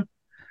play to him.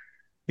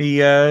 He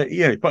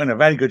put in a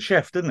very good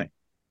shift, didn't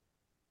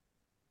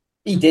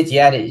he? He did,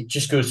 yeah. And it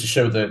just goes to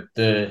show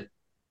the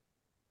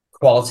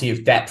quality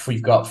of depth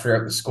we've got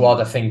throughout the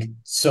squad. I think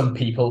some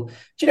people, do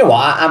you know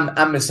what?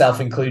 I'm myself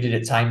included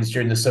at times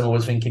during the summer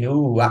was thinking,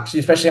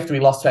 actually, especially after we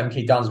lost to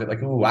MK Dons, a bit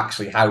like,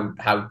 actually,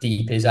 how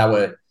deep is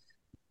our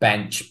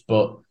bench?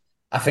 But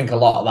I think a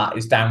lot of that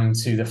is down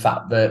to the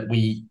fact that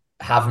we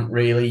haven't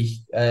really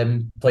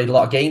played a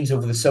lot of games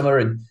over the summer,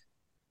 and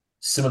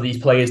some of these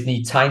players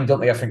need time,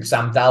 don't they? I think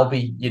Sam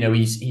Dalby,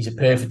 he's a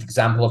perfect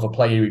example of a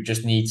player who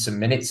just needs some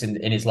minutes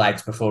in his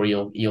legs before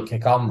he'll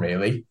kick on,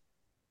 really.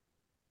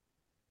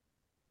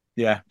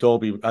 Yeah,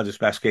 Dolby had his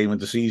best game of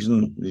the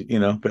season. You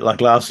know, a bit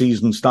like last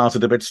season,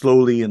 started a bit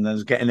slowly and then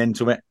was getting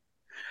into it.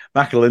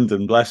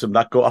 McAlinden, bless him,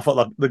 that goal. I thought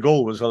like, the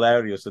goal was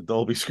hilarious that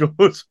Dolby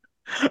scored.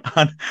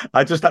 And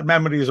I just had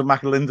memories of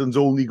McAlinden's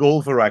only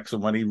goal for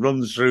Wrexham when he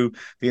runs through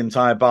the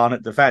entire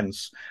Barnet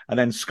defence and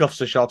then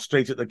scuffs a shot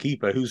straight at the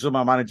keeper, who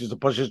somehow manages to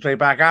push it straight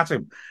back at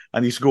him,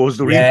 and he scores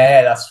the rebound.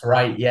 Yeah, that's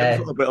right. Yeah, It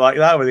was a bit like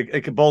that, where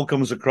the ball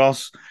comes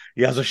across,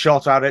 he has a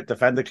shot at it,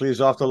 defender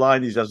clears off the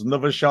line, he has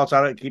another shot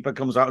at it, keeper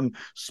comes out and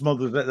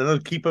smothers it, and the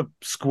keeper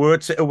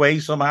squirts it away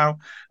somehow,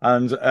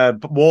 and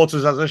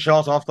Waters has a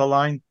shot off the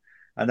line.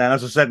 And then,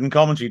 as I said in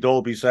commentary,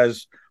 Dolby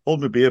says,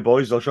 "Hold my beer,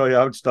 boys. I'll show you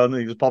how it's done."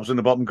 And he just pops in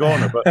the bottom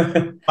corner. But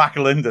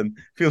McAlinden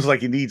feels like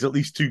he needs at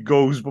least 2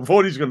 goals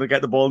before he's going to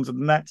get the ball into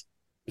the net.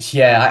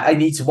 Yeah, I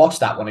need to watch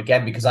that one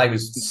again because I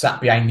was sat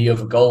behind the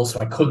other goal,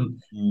 so I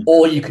couldn't.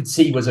 All you could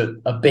see was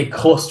a big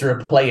cluster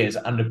of players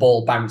and the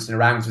ball bouncing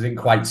around, so I didn't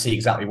quite see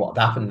exactly what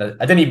happened. I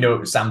didn't even know it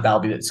was Sam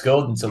Dalby that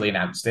scored until he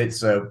announced it.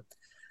 So,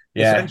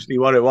 yeah. Essentially,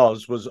 what it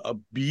was a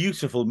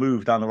beautiful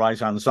move down the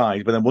right-hand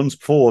side, but then once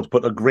Ford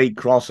put a great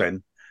cross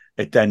in,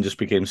 it then just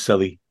became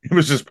silly. It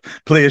was just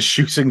players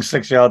shooting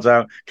 6 yards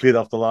out, cleared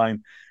off the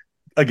line.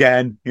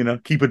 Again, you know,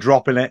 keeper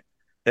dropping it.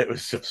 It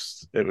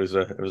was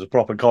a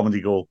proper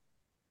comedy goal.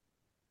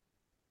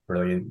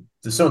 Brilliant.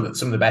 There's some of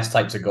the best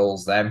types of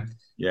goals then.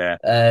 Yeah.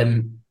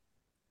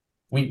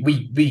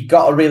 We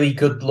got a really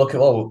good look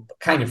at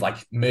kind of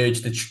like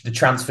merge the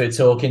transfer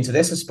talk into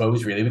this, I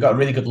suppose. Really, we got a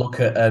really good look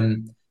at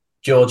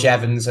George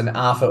Evans and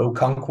Arthur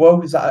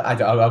Okonkwo. Is that I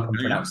don't know if I'm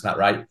pronouncing that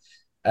right?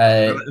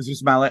 Does you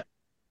smell it?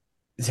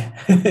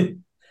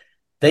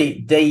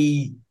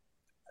 They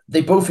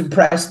both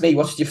impressed me.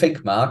 What did you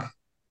think, Mark?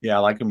 Yeah, I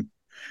like him.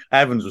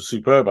 Evans was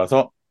superb, I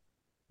thought.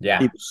 Yeah.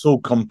 He was so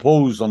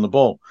composed on the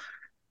ball.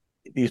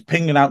 He's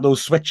pinging out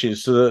those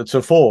switches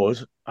to Ford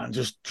and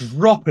just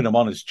dropping them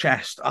on his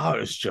chest. Oh,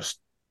 it's just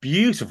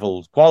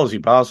beautiful quality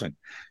passing.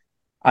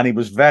 And he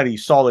was very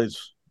solid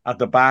at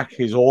the back.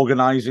 He's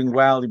organising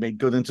well. He made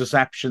good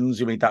interceptions.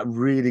 He made that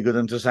really good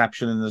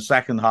interception in the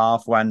second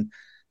half when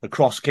the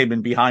cross came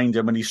in behind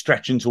him and he's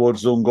stretching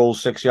towards his own goal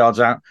 6 yards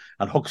out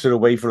and hooks it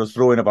away for a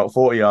throw in about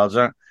 40 yards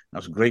out. That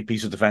was a great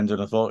piece of defending.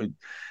 I thought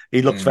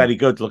he looked very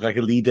good, looked like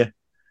a leader,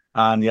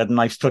 and he had a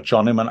nice touch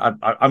on him. And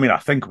I mean, I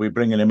think we're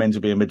bringing him in to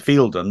be a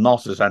midfielder,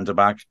 not a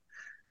centre-back.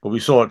 But we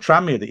saw at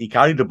Tranmere that he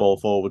carried the ball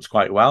forwards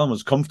quite well and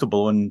was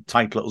comfortable in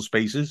tight little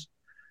spaces.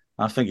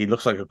 I think he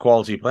looks like a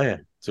quality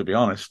player, to be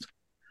honest.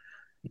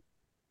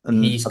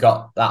 And he's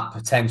got that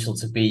potential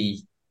to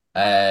be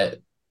a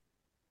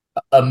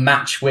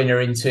match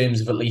winner in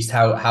terms of at least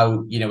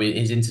how you know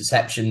his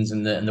interceptions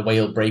and the way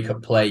he'll break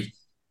up play.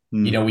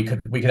 You know, we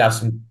could have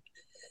some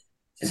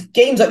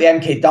games like the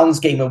MK Dons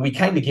game where we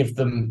kind of give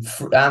them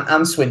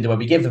and Swindon where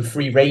we give them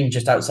free rein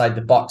just outside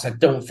the box. I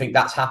don't think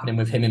that's happening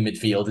with him in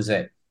midfield, is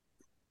it?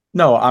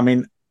 No, I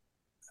mean,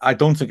 I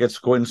don't think it's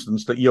a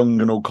coincidence that Young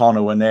and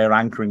O'Connor, when they're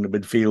anchoring the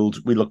midfield,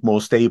 we look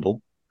more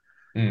stable.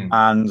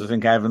 And I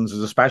think Evans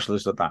is a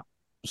specialist at that.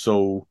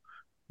 So,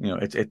 you know,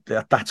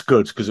 that's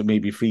good because it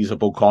maybe frees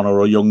up O'Connor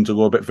or Young to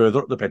go a bit further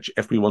up the pitch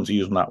if we want to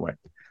use them that way.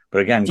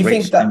 But again, do you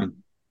think that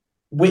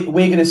we're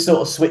going to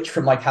sort of switch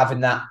from like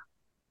having that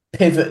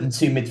pivot and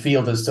 2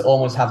 midfielders to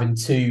almost having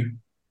 2,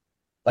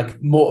 like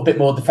a bit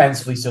more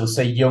defensively? So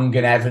say Young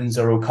and Evans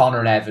or O'Connor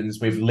and Evans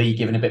with Lee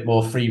giving a bit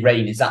more free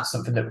rein. Is that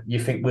something that you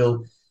think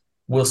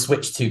we'll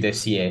switch to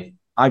this year?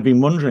 I've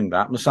been wondering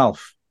that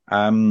myself,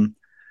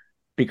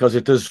 because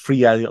it does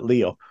free Elliot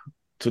Lee up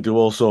to do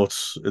all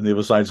sorts in the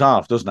other side's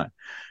half, doesn't it?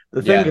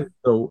 The thing is,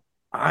 though,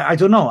 I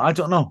don't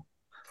know,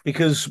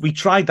 because we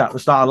tried that at the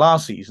start of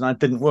last season and it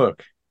didn't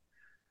work.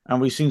 And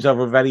we seem to have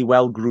a very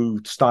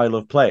well-grooved style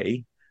of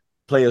play.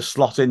 Players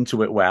slot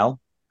into it well.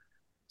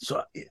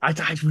 So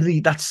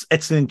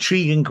it's an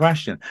intriguing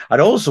question.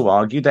 I'd also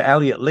argue that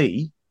Elliot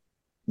Lee,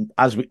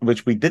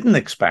 which we didn't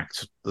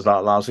expect at the start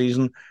of last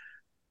season,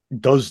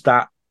 does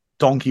that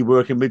donkey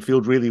work in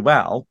midfield really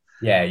well.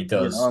 Yeah, he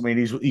does. You know, I mean,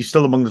 he's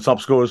still among the top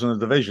scorers in the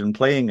division,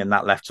 playing in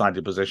that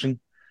left-sided position.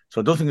 So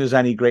I don't think there's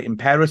any great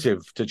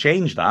imperative to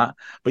change that.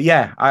 But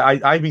yeah,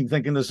 I've been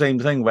thinking the same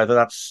thing, whether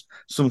that's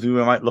something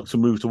we might look to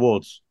move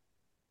towards.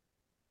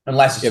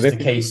 Unless it's just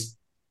the case.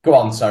 Go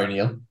on, sorry,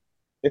 Neil.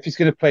 If he's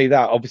going to play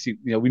that, obviously,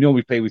 you know, we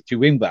normally play with 2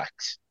 wing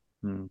backs,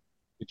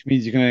 which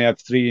means you're going to have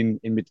 3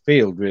 in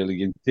midfield,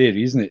 really, in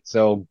theory, isn't it?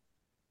 So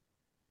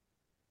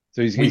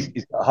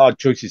he's got hard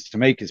choices to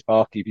make as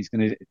Parky if he's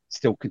going to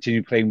still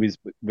continue playing with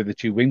the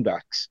 2 wing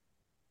backs.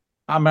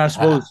 I mean, I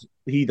suppose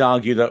he'd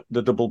argue that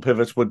the double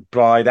pivots would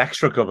provide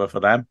extra cover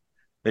for them.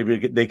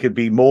 They could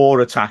be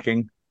more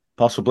attacking,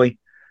 possibly.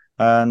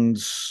 And,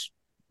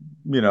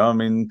 you know, I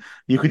mean,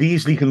 you could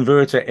easily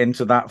convert it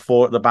into that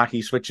 4 at the back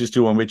he switches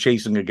to when we're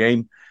chasing a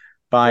game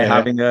by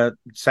having a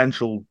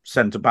central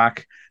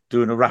centre-back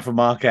doing a Rafa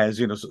Marquez,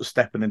 you know, sort of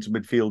stepping into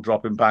midfield,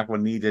 dropping back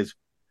when needed.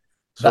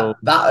 So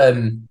that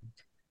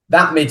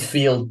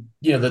midfield,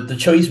 you know, the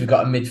choice we've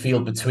got in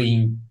midfield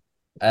between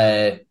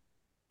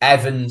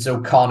Evans,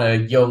 O'Connor,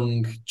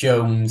 Young,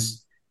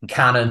 Jones,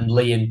 Cannon,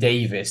 Lee, and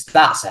Davis.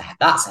 That's a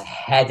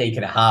headache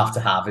and a half to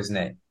have, isn't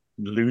it?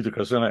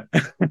 Ludicrous, isn't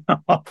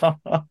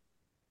it?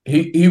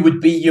 Who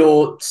would be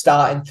your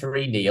starting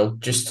three, Neil?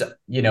 Just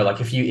like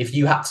if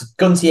you had to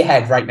gun to your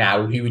head right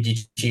now, who would you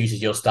choose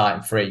as your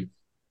starting three?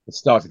 It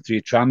started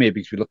three Tranmere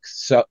because we look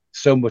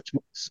so much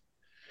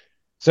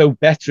so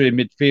better in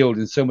midfield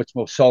and so much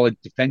more solid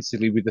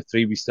defensively with the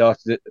three we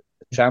started at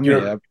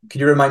Tranmere.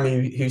 Can you remind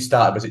me who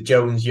started? Was it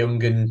Jones,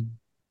 Young,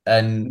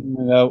 and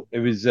no? It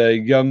was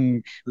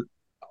Young,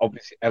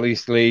 obviously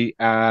Ellis Lee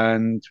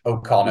and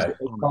O'Connor.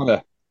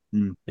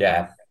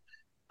 Yeah.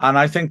 And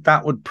I think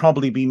that would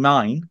probably be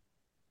mine,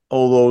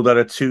 although there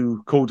are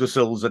two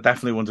codicils that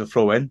definitely want to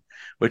throw in,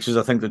 which is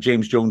I think that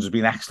James Jones has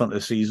been excellent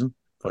this season.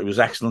 Thought he was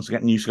excellent to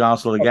get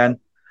Newcastle again.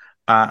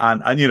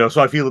 And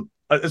so I feel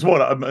it's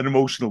more an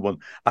emotional one.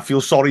 I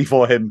feel sorry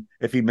for him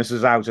if he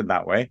misses out in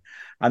that way.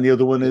 And the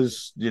other one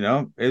is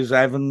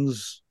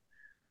Evans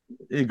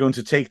going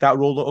to take that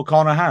role that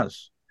O'Connor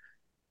has?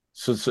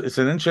 So it's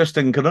an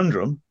interesting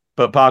conundrum.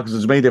 But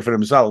Parkinson's made it for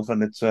himself,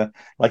 and it's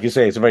like you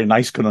say, it's a very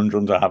nice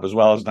conundrum to have as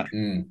well, isn't it?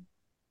 Mm.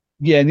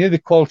 Yeah, and the other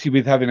quality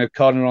with having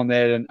O'Connor on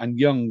there and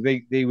Young,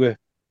 they were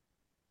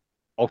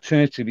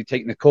alternatively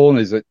taking the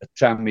corners at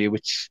Tranmere,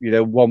 which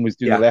one was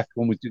doing the left,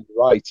 one was doing the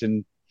right,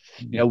 and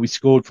we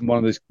scored from one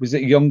of those. Was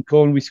it a Young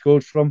corner we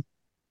scored from?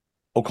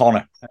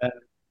 O'Connor.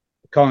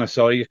 O'Connor,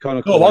 sorry,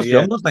 O'Connor. Oh, it was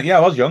Young, wasn't it? Yeah,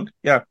 it was Young.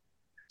 Yeah,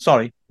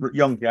 sorry,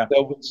 Young. Yeah.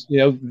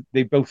 So,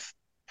 they both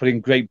put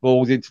in great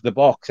balls into the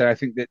box, and I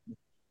think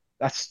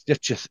that's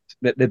just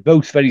that they're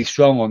both very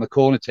strong on the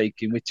corner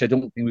taking, which I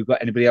don't think we've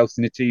got anybody else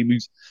in the team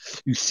who's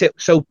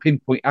so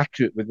pinpoint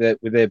accurate with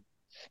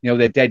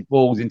their dead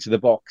balls into the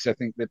box. I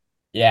think that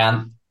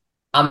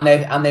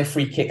and their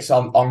free kicks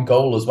on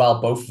goal as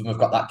well. Both of them have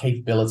got that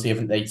capability,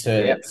 haven't they,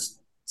 to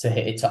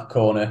hit a top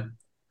corner.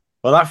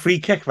 Well, that free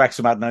kick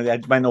Wrexham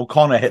had when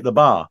O'Connor hit the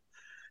bar,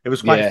 it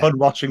was quite fun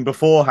watching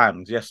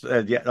beforehand. Yes,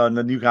 on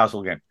the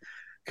Newcastle game,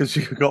 because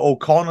you've got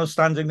O'Connor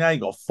standing there,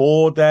 you've got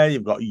Ford there,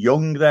 you've got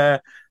Young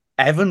there.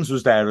 Evans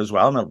was there as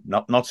well.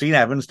 Now, not seen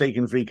Evans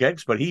taking free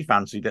kicks, but he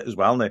fancied it as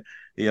well. And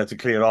he had to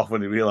clear off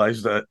when he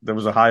realised that there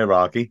was a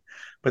hierarchy.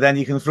 But then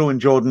you can throw in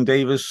Jordan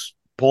Davis,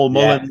 Paul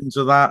Mullen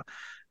into that.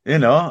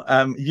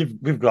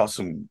 We've got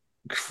some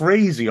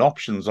crazy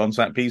options on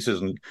set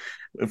pieces and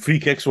free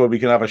kicks where we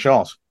can have a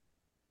shot.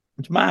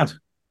 It's mad.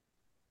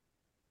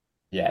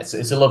 Yeah, it's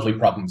a lovely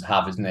problem to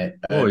have, isn't it?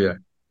 Oh, yeah.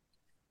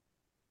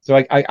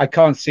 So I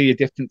can't see a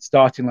different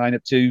starting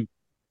lineup to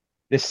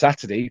this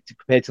Saturday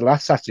compared to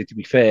last Saturday, to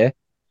be fair.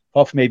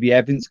 Apart from maybe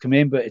Evans come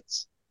in, but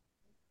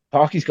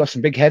Parky's got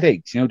some big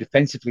headaches,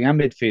 defensively and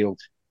midfield.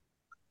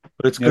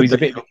 But it's good. He's a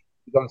bit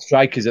on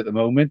strikers at the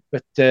moment,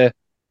 but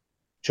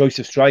choice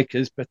of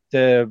strikers, but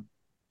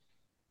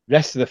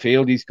rest of the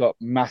field, he's got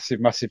massive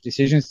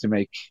decisions to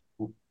make.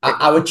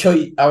 Our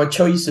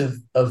choice of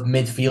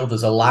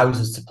midfielders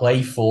allows us to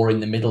play four in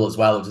the middle as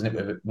well, doesn't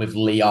it? With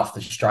Lee off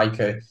the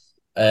striker.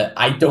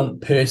 I don't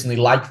personally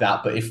like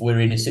that, but if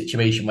we're in a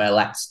situation where,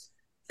 let's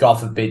God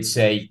forbid,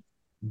 say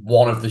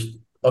one of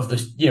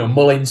the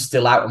Mullin's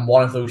still out and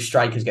one of those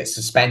strikers gets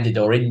suspended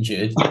or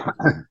injured,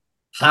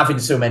 having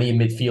so many in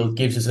midfield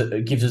gives us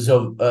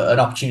an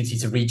opportunity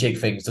to rejig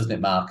things, doesn't it,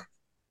 Mark?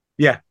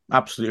 Yeah,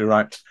 absolutely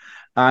right.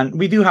 And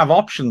we do have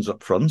options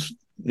up front,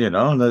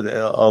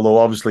 although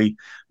obviously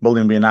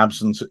Mullin being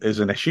absent is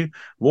an issue.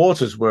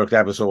 Waters worked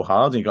ever so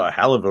hard. He got a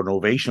hell of an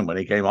ovation when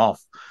he came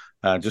off.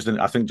 Just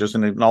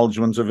an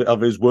acknowledgement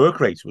of his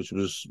work rate, which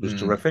was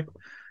terrific.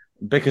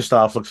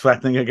 Bickerstaff looked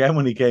threatening again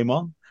when he came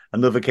on.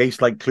 Another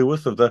case like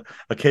Cleworth of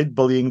a kid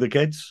bullying the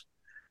kids.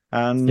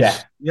 And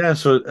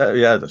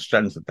the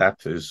strength of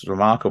depth is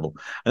remarkable.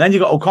 And then you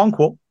got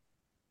Okonkwo,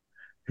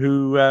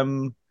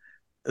 who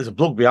there's a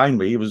bloke behind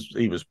me. He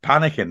was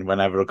panicking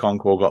whenever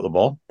Okonkwo got the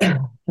ball.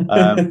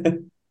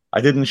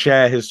 I didn't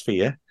share his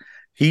fear.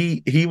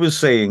 He was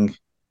saying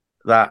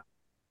that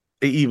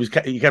he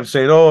kept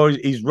saying, "Oh,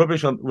 he's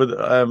rubbish with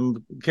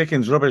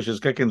kicking's rubbish. His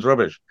kicking's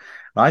rubbish."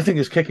 And I think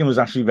his kicking was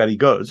actually very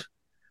good,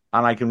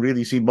 and I can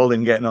really see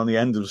Mullin getting on the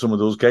end of some of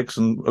those kicks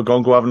and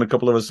Okonkwo having a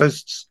couple of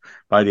assists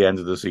by the end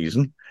of the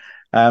season.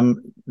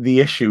 The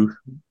issue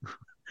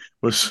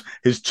was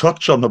his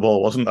touch on the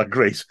ball wasn't that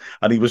great,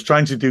 and he was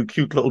trying to do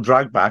cute little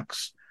drag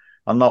backs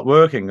and not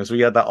working. So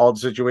he had that odd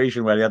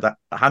situation where he had that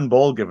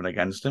handball given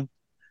against him.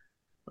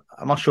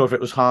 I'm not sure if it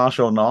was harsh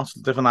or not.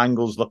 Different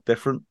angles look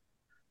different.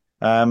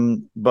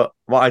 But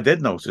what I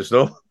did notice,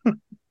 though,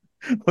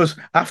 was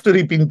after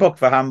he'd been booked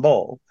for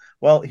handball,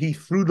 well, he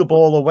threw the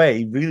ball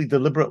away really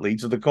deliberately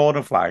to the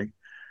corner flag,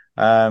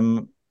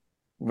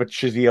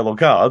 which is the yellow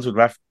card. The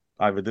ref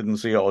either didn't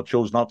see it or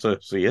chose not to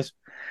see it.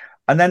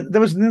 And then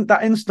there was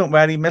that instant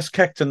where he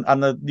miskicked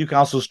and the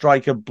Newcastle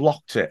striker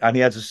blocked it and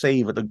he had to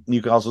save at the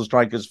Newcastle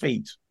striker's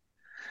feet.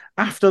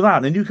 After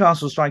that, the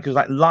Newcastle striker was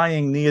like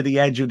lying near the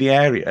edge of the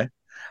area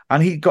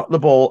and he got the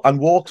ball and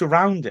walked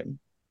around him.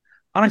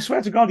 And I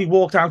swear to God, he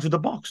walked out of the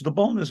box with the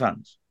ball in his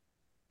hands.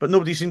 But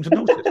nobody seemed to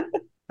notice.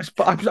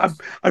 I've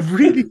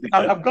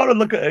got to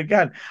look at it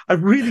again. I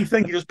really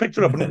think he just picked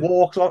it up and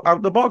walked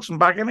out the box and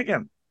back in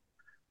again.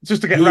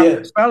 just to get around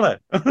the speller.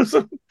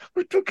 So,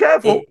 be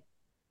careful.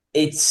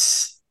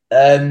 It's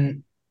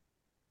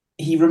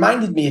he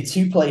reminded me of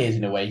two players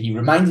in a way. He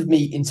reminded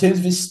me, in terms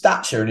of his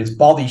stature and his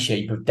body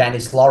shape, of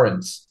Dennis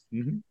Lawrence.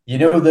 Mm-hmm. You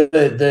know,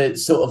 the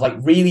sort of like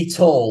really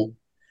tall,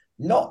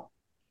 not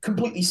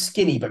completely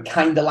skinny, but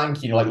kind of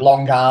lanky, you know, like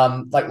long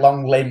arm, like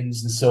long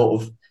limbs, and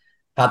sort of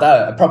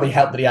had probably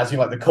helped that he has, you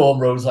know, like the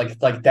cornrows,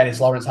 like Dennis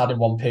Lawrence had in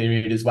one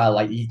period as well.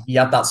 Like he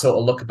had that sort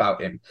of look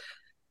about him,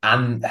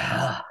 and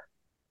at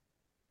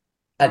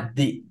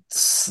the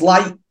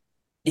slight,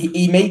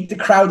 he made the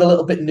crowd a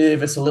little bit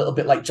nervous, a little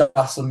bit like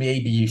Jocelyn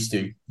Maybe used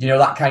to. You know,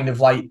 that kind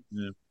of like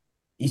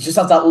he just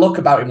has that look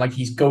about him, like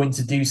he's going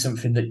to do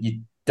something that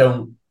you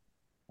don't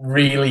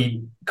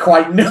really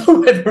quite know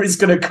whether it's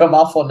going to come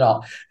off or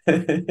not.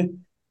 But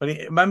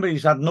remember,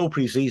 he's had no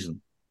preseason.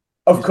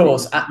 Of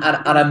course, and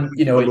I'm,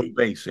 you know,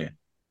 base here.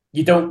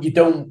 You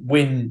don't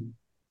win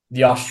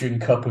the Austrian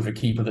Cup with a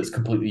keeper that's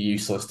completely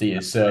useless, do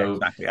you? So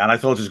exactly. And I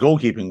thought his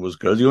goalkeeping was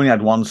good. He only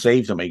had one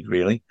save to make,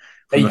 really.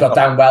 He got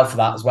down well for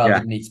that as well,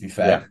 didn't he, to be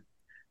fair.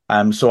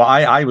 Yeah. So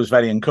I was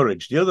very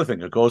encouraged. The other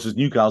thing, of course, is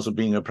Newcastle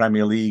being a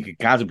Premier League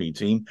academy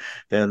team.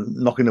 They're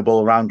knocking the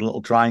ball around in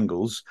little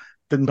triangles,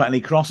 didn't put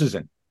any crosses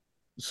in.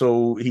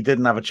 So he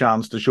didn't have a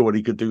chance to show what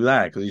he could do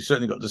there, because he's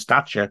certainly got the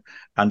stature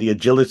and the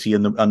agility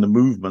and the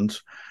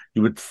movement,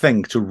 you would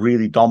think, to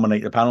really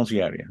dominate the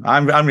penalty area.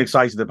 I'm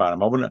excited about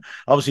him.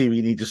 Obviously,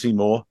 we need to see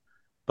more,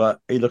 but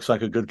he looks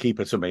like a good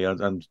keeper to me.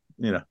 And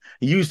you know,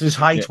 he used his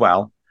height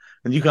well.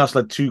 And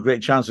Newcastle had two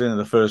great chances in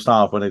the first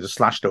half when they just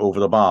slashed it over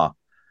the bar.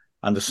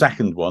 And the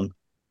second one,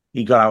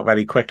 he got out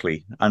very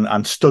quickly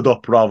and stood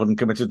up rather than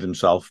committed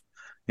himself,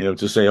 you know,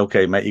 to say,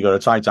 okay, mate, you got a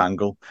tight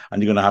angle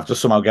and you're going to have to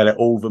somehow get it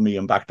over me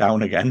and back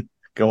down again.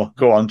 Go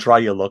on, try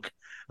your luck.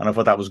 And I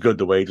thought that was good,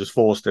 the way he just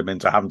forced him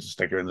into having to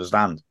stick it in the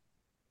stand.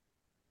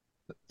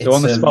 So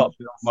on the spot,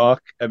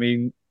 Mark, I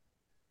mean,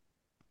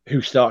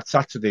 who starts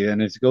Saturday then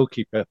as a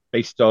goalkeeper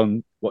based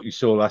on what you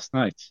saw last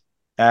night?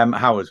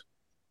 Howard.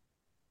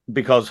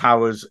 Because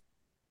Howard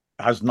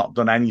has not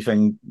done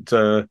anything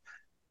to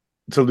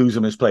lose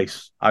him his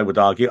place, I would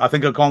argue. I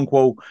think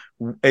Okonkwo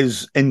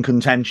is in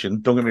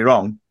contention, don't get me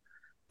wrong,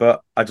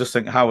 but I just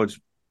think Howard,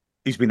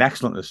 he's been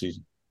excellent this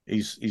season.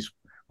 He's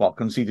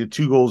conceded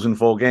 2 goals in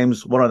 4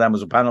 games. One of them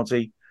was a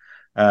penalty.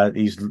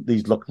 He's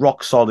looked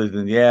rock solid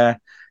in the air.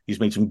 He's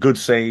made some good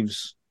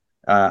saves,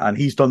 and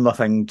he's done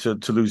nothing to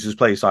lose his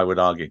place, I would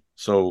argue.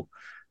 So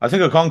I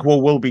think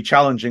Okonkwo will be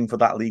challenging for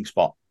that league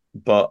spot,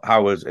 but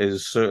Howard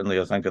is certainly,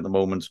 I think, at the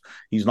moment,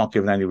 he's not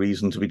given any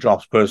reason to be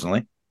dropped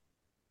personally.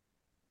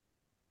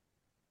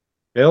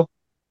 Bill?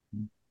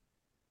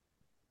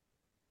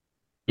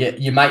 Yeah,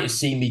 you might have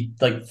seen me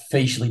like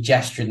facially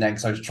gesturing then,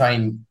 because I was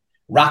trying,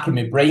 racking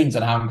my brains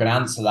on how I'm going to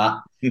answer that.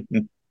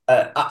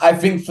 I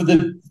think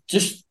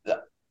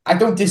I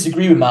don't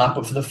disagree with Mark,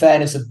 but for the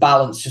fairness of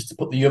balance, just to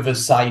put the other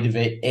side of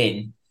it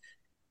in,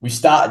 we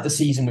started the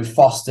season with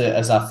Foster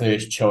as our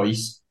first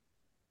choice.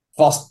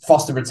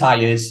 Foster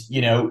retires,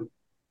 you know,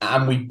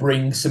 and we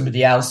bring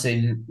somebody else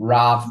in,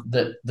 Rav,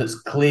 that's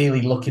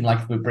clearly looking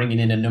like we're bringing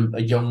in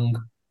a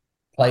young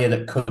player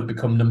that could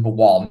become number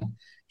 1.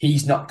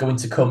 He's not going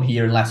to come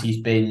here unless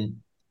he's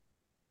been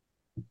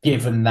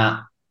given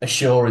that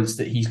assurance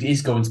that he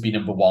is going to be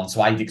number 1.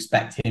 So I'd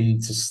expect him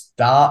to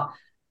start.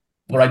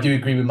 But I do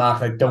agree with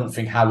Mark. I don't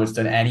think Howard's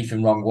done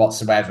anything wrong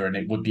whatsoever, and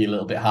it would be a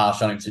little bit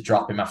harsh on him to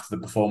drop him after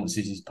the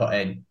performances he's put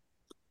in.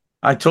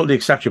 I totally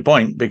accept your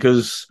point,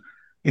 because,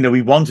 you know,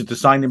 we wanted to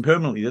sign him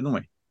permanently, didn't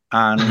we?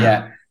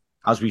 And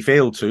as we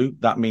failed to,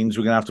 that means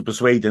we're going to have to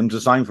persuade him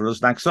to sign for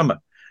us next summer.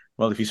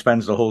 Well, if he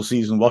spends the whole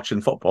season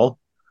watching football,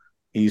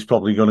 he's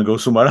probably going to go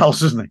somewhere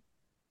else, isn't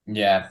he?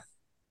 Yeah.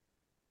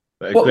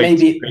 But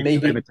maybe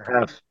to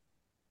have.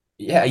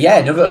 Yeah,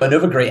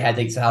 another great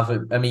headache to have.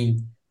 I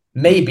mean,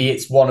 maybe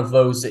it's one of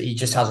those that he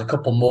just has a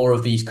couple more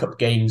of these cup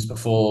games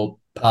before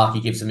Parky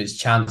gives him his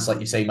chance. Like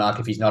you say, Mark,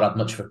 if he's not had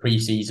much of a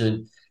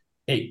pre-season,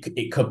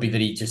 it could be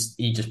that he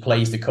just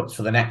plays the cups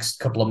for the next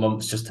couple of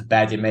months just to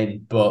bed him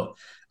in. But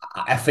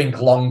I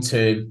think long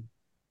term,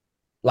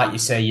 like you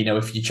say, you know,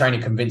 if you're trying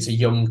to convince a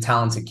young,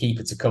 talented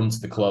keeper to come to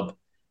the club,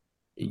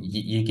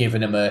 you're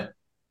giving him a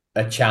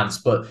chance.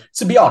 But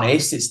to be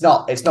honest, it's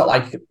not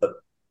like,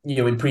 you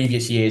know, in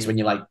previous years when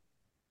you're like,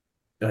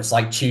 it's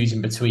like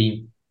choosing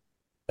between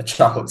a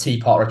chocolate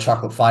teapot or a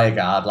chocolate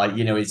fireguard. Like,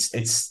 you know,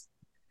 it's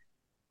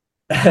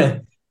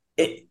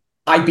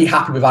I'd be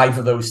happy with either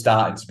of those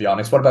starting, to be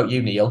honest. What about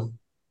you, Neil?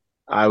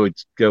 I would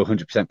go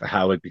 100% for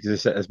Howard,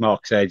 because as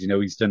Mark said, you know,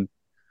 he's done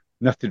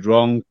nothing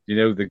wrong. You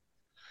know,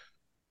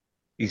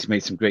 he's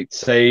made some great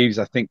saves,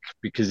 I think,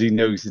 because he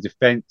knows the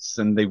defence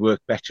and they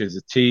work better as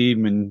a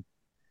team. And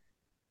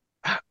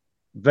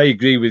very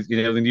agree with,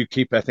 you know, the new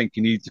keeper. I think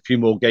he needs a few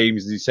more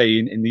games, as you say,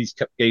 in these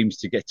cup games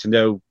to get to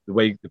know the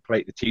way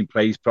the team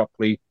plays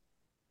properly.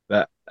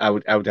 But I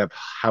would have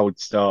Howard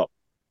start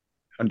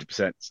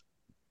 100%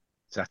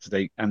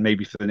 Saturday, and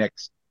maybe for the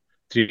next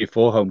 3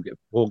 or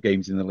 4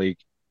 games in the league.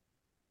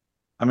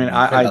 I mean,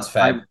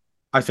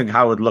 I think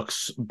Howard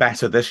looks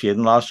better this year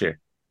than last year,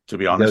 to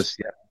be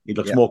honest. He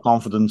looks more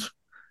confident.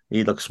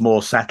 He looks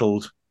more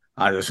settled.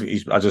 I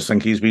just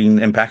think he's been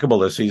impeccable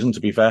this season, to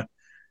be fair.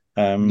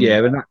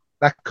 Yeah, and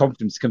that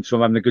confidence comes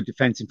from having a good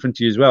defence in front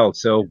of you as well.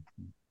 So,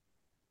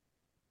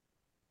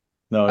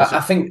 no,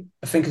 I think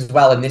as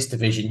well in this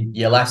division,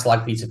 you're less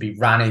likely to be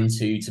ran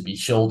into, to be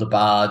shoulder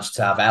barged,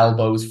 to have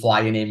elbows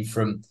flying in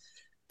from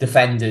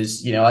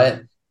defenders.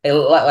 I'm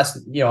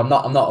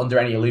not under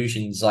any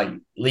illusions. Like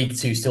League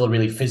Two is still a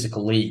really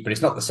physical league, but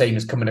it's not the same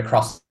as coming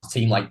across a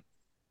team like,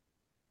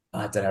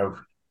 I don't know,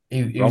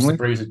 who's the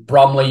bruisers?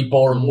 Bromley,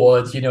 Boreham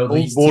Wood.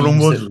 These Boreham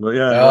teams. Wood,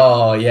 yeah.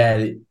 Oh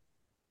yeah.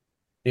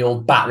 The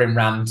old battering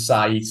ram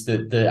sides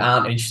that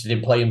aren't interested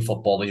in playing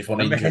football. They just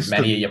want to injure as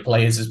many of your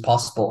players as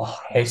possible. Oh,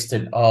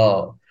 Histon.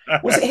 Oh,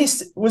 was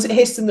it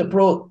Histon that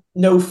brought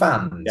no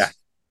fans? Yeah, it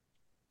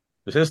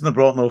was Histon that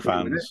brought no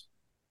fans.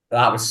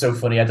 That was so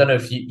funny. I don't know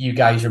if you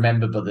guys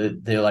remember,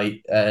 but they're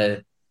like,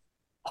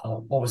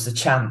 what was the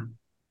chant?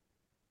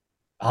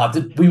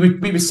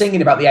 We were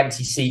singing about the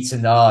empty seats,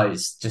 and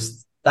it's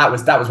just that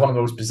was one of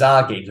the most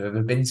bizarre games I've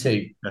ever been to.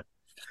 Yeah.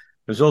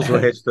 There's also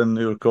Histon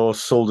who, of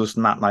course, sold us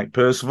Nat Knight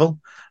Percival,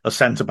 a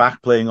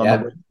centre-back playing on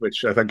the wing,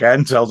 which,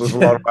 again, tells us a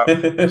lot about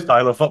the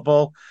style of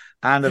football.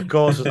 And, of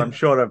course, as I'm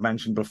sure I've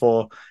mentioned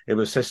before, it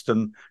was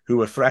Histon who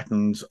were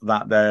threatened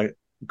that their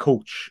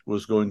coach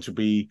was going to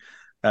be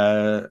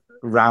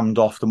rammed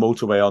off the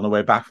motorway on the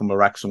way back from a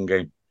Wrexham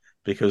game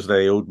because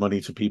they owed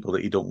money to people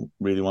that you don't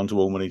really want to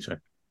owe money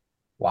to.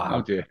 Wow.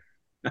 Oh, dear.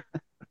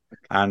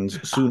 And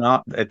soon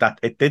after,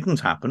 it didn't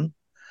happen,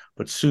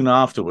 but soon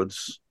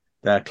afterwards,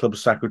 their club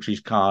secretary's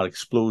car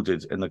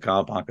exploded in the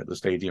car park at the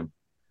stadium.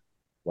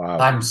 Wow.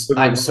 I'm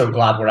so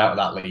glad we're out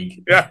of that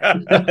league.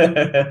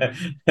 Yeah.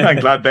 I'm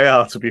glad they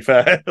are, to be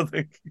fair, I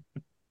think.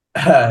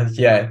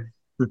 Yeah.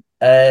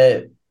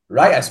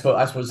 Right, I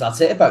suppose that's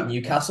it about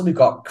Newcastle. We've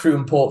got Crewe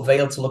and Port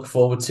Vale to look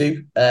forward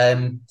to.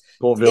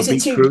 Port Vale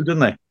beat Crewe, didn't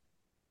they?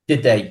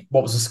 Did they?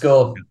 What was the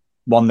score?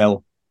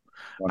 1-0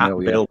 at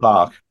Vale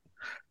Park.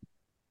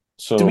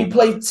 So, do we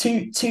play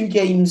two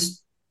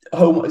games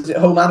home? Is it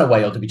home and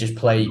away, or do we just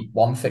play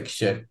one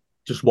fixture?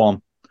 Just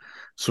one.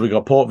 So we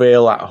got Port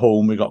Vale at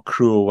home, we got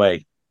Crewe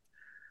away.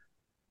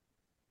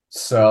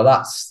 So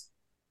that's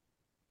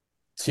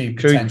two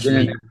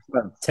potentially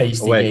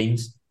tasty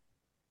games.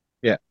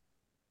 Yeah.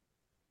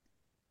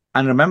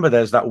 And remember,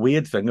 there's that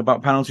weird thing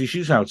about penalty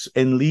shootouts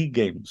in league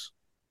games.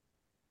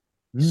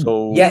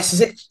 So yes, is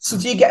it? So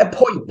do you get a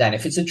point then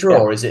if it's a draw?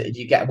 Or is it? Do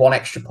you get one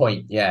extra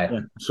point? Yeah.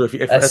 So if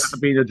it had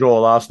been a draw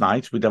last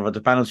night, we'd have had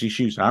the penalty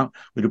shootout.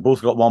 We'd have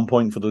both got 1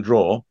 point for the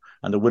draw,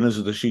 and the winners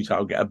of the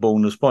shootout get a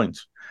bonus point,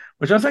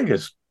 which I think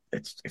is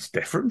it's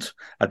different.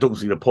 I don't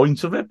see the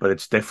point of it, but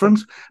it's different.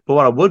 But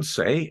what I would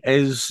say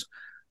is,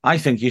 I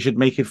think you should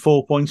make it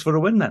 4 points for a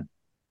win then.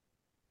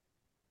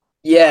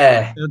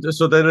 Yeah.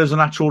 So there is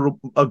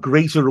a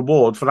greater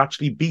reward for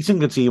actually beating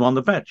the team on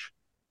the pitch.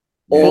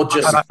 Or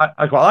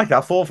I quite like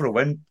that. 4 for a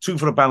win, 2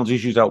 for a penalty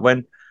shootout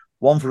win,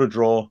 1 for a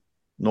draw,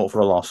 0 for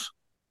a loss.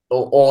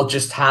 Or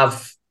just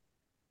have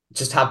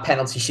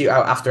penalty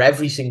shootout after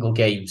every single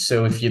game.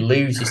 So if you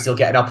lose, you still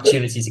get an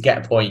opportunity to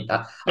get a point.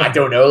 I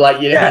don't know,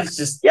 it's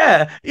just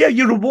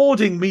you're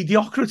rewarding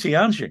mediocrity,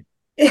 aren't you?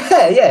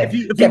 Yeah. If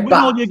you win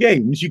all your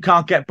games, you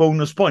can't get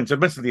bonus points.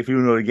 Admittedly, if you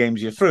win all your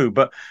games, you're through.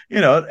 But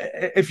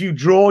if you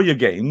draw your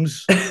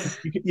games,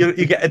 you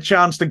get a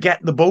chance to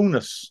get the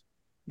bonus.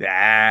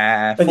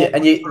 Yeah,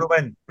 and you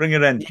win. Bring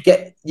it in.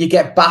 You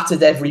get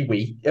battered every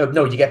week.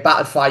 No, you get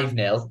battered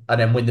 5-0 and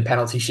then win the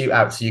penalty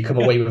shootout, so you come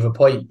away with a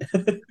point.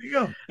 There you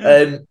go.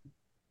 Yeah.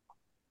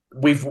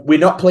 We're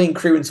not playing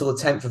Crewe until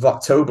the 10th of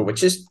October,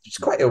 which is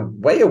quite a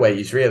way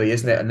away, really,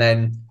 isn't it? And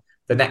then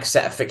the next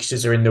set of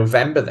fixtures are in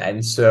November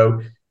then,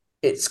 so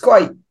it's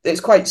quite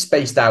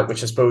spaced out,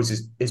 which I suppose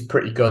is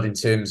pretty good in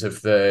terms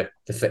of the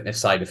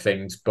fitness side of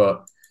things.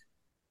 But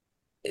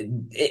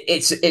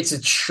it's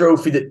a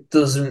trophy that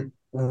doesn't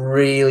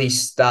really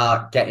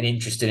start getting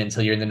interesting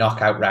until you're in the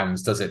knockout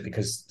rounds, does it?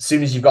 Because as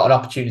soon as you've got an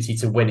opportunity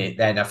to win it,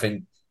 then I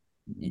think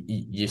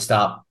you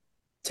start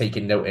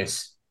taking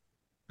notice.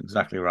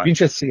 Exactly right.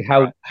 Interesting to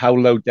see how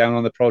low down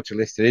on the project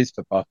list it is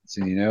for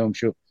Parkinson. I'm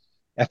sure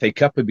FA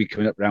Cup would be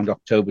coming up around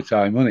October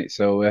time, wouldn't it?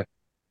 So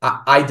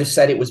I just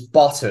said it was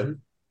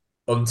bottom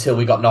until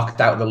we got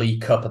knocked out of the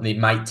League Cup, and they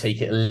might take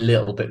it a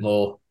little bit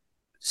more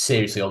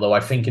seriously. Although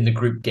I think in the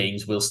group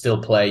games we'll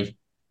still play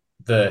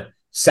the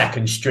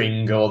second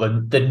string or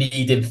the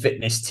needing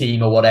fitness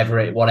team or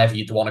whatever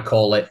you'd want to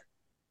call it.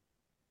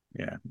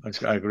 Yeah,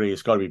 I agree.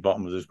 It's got to be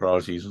bottom of his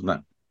priorities, isn't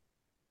it?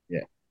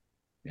 Yeah.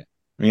 I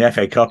mean,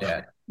 FA Cup,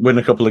 win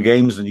a couple of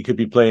games, and you could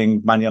be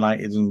playing Man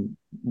United and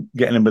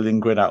getting £1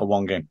 million out of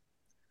one game.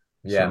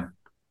 Yeah. So,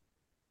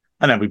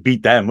 and then we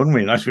beat them, wouldn't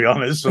we? Let's be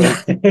honest. So.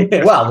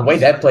 Well, the way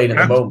they're playing at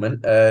the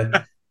moment,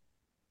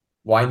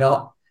 why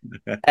not?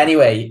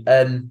 Anyway,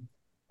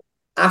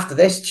 after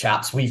this,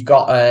 chaps, we've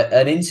got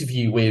an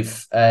interview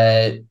with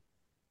near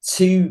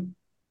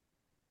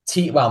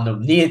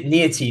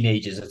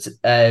teenagers,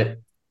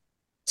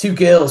 two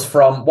girls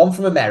one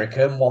from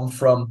America and one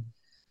from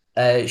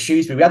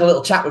Shrewsbury. We had a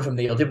little chat with them,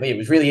 Neil, didn't we? It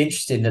was really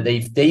interesting that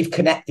they've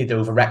connected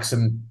over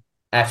Wrexham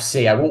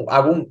FC. I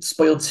won't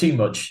spoil too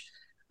much,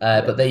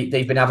 but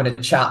they've been having a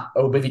chat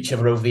with each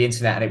other over the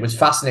internet, and it was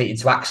fascinating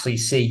to actually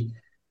see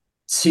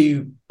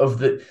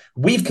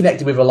we've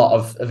connected with a lot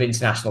of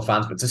international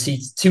fans, but to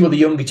see two of the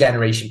younger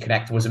generation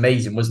connect was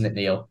amazing, wasn't it,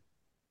 Neil?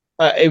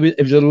 It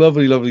was a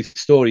lovely, lovely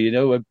story.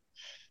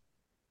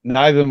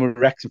 Neither of them were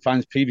Wrexham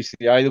fans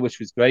previously either, which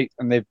was great,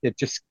 and they've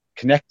just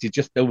connected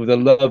just over the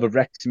love of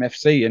Wrexham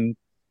FC. And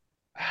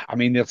I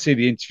mean, they'll see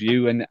the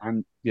interview,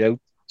 and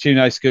two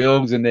nice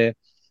girls, and they're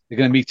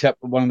going to meet up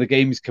at one of the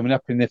games coming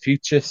up in the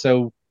future.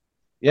 So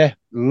yeah,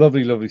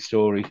 lovely, lovely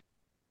story.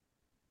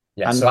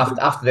 Yeah. And so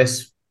after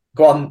this,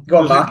 go on,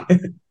 Mark.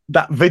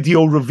 That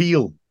video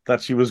reveal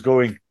that she was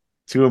going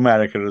to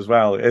America as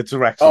well. It's a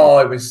Wrexham. Oh,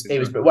 it was.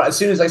 Well, as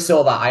soon as I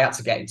saw that, I had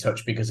to get in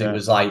touch because it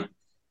was like,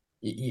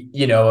 I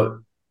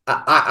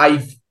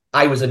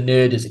was a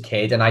nerd as a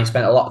kid, and I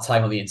spent a lot of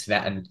time on the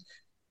internet,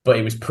 but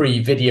it was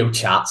pre-video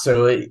chat,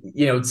 so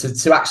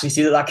to actually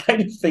see that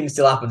kind of thing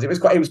still happens, it was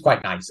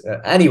quite nice.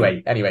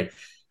 Anyway,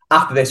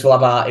 after this, we'll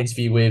have our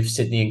interview with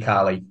Sydney and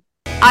Carly.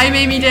 I'm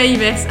Amy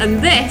Davis,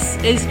 and this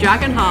is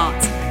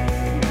Dragonheart.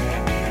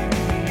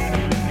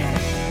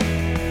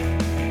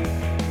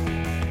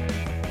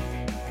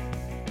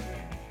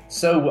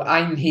 So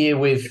I'm here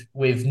with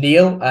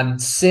Neil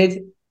and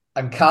Sid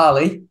and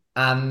Carly,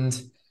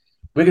 and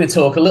we're going to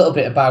talk a little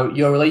bit about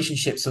your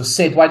relationship. So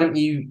Sid, why don't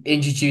you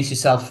introduce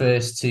yourself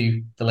first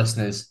to the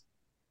listeners?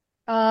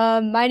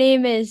 My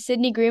name is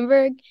Sydney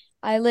Greenberg.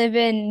 I live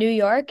in New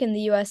York in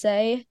the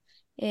USA,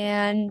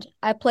 and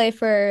I play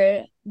for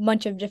a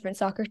bunch of different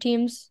soccer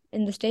teams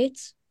in the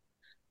States.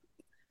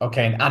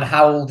 Okay, and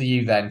how old are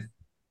you then?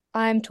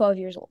 I'm 12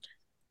 years old.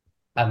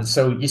 And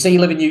so you say you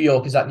live in New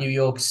York. Is that New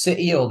York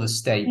City or the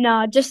state?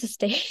 No, just the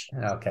state.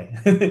 Okay.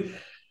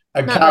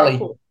 And Not Carly, very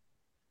cool.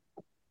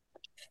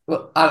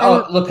 look,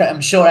 look,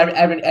 I'm sure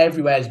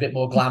everywhere is a bit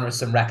more glamorous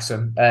than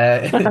Wrexham.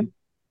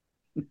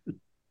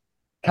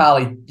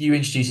 Carly, you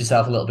introduce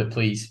yourself a little bit,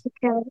 please.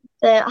 Okay.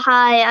 So,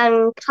 hi,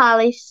 I'm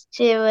Carly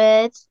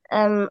Stewart.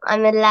 I'm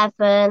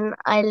 11.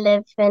 I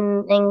live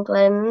in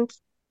England,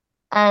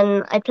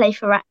 and I play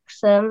for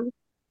Wrexham.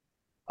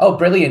 Oh,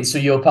 brilliant! So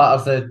you're part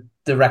of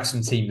the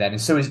Wrexham team then.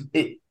 So is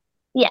it?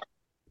 Yeah.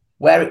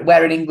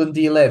 Where in England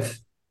do you live?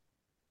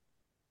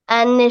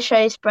 And near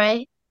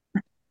Shrewsbury.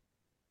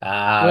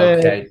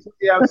 Okay.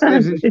 Yeah,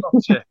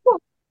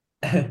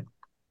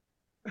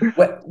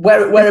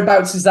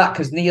 Whereabouts is that?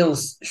 Because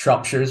Neil's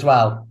Shropshire as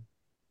well.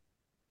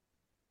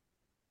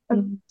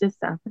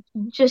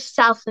 Just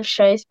south of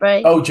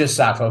Shrewsbury. Oh, just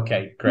south.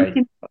 Okay, great.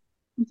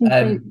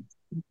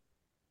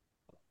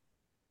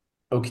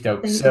 Okie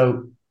doke.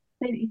 So,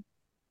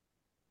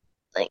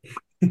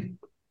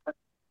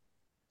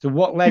 So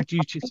what led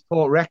you to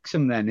support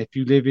Wrexham then, if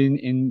you live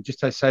in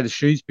just outside of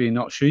Shrewsbury,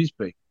 not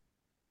Shrewsbury?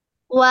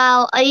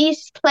 Well, I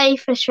used to play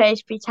for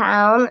Shrewsbury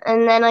Town,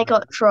 and then I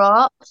got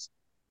dropped,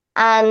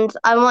 and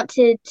I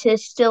wanted to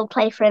still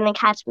play for an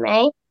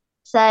academy.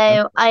 So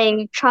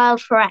I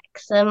trialled for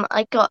Wrexham,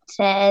 I got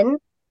in,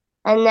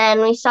 and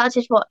then we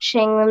started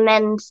watching the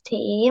men's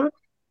team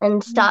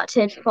and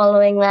started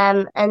following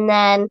them. And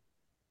then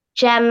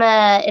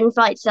Gemma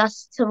invited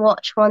us to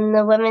watch one of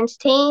the women's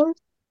team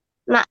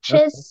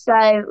matches.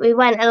 So we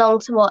went along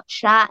to watch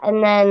that,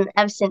 and then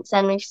ever since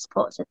then we've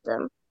supported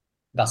them.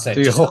 That's it. So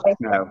you're hooked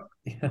now.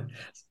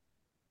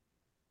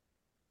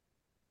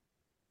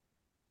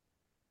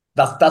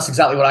 That's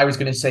exactly what I was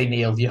going to say,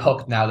 Neil. You're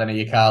hooked now, then, are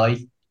you,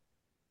 Carly?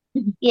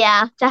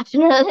 Yeah,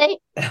 definitely.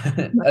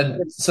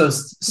 And so,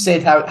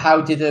 Sid,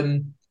 how did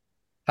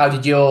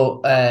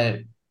your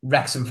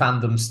Wrexham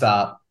fandom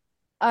start?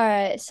 All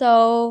right,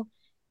 so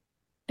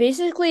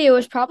basically it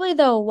was probably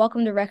the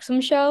Welcome to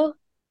Wrexham show.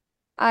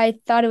 I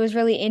thought it was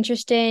really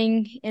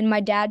interesting, and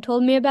my dad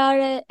told me about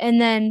it, and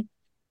then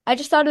I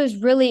just thought it was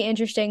really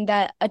interesting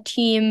that a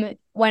team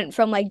went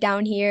from like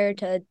down here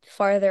to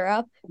farther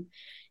up,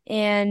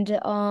 and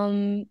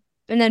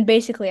then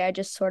basically I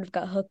just sort of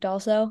got hooked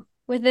also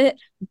with it.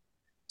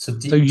 So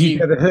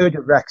you've never heard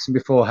of Wrexham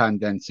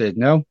beforehand then, Sid,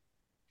 no?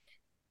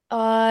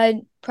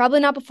 Probably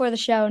not before the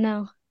show,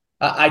 no.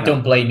 I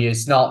don't blame you.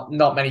 It's not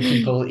many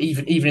people,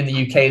 even in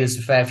the UK, there's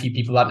a fair few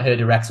people who hadn't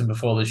heard of Wrexham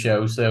before the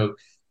show. So,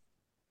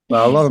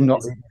 well, a lot of them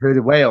not heard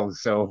of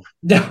Wales. So,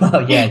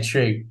 well, yeah,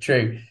 true.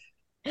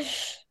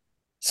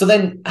 So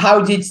then,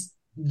 how did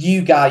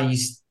you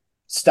guys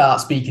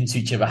start speaking to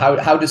each other?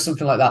 How does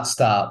something like that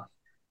start?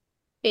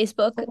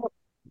 Facebook,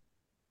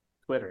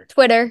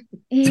 Twitter.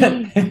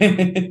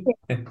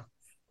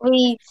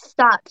 We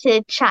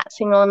started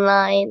chatting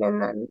online,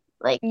 and then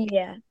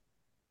yeah.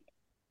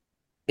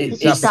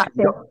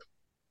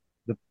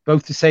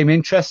 Both the same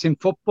interest in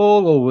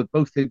football, or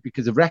both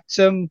because of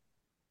Wrexham?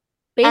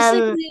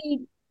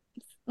 Basically,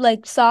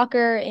 like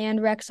soccer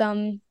and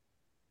Wrexham.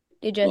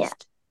 They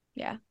just,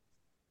 yeah.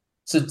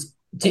 So,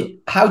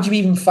 how do you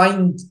even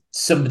find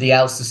somebody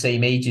else the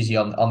same age as you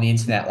on the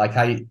internet? Like,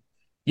 at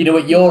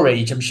your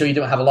age, I'm sure you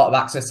don't have a lot of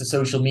access to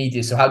social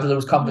media. So, how do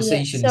those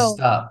conversations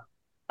start?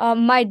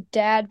 My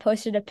dad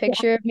posted a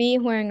picture of me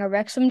wearing a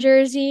Wrexham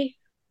jersey,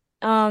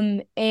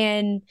 and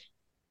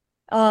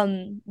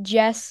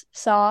Jess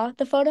saw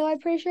the photo, I'm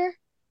pretty sure.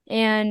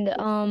 And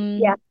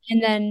Yeah.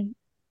 and then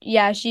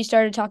yeah, she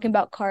started talking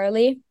about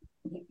Carly.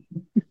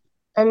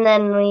 And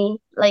then we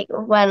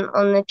went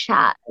on the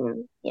chat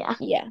and yeah.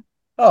 Yeah.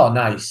 Oh,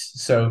 nice.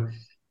 So,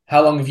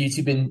 how long have you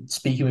two been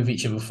speaking with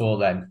each other for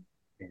then?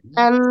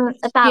 About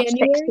 6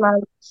 January?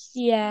 months.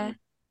 Yeah.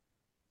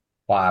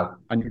 Wow.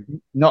 And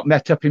you've not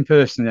met up in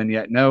person then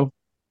yet, no?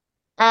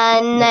 No,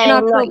 In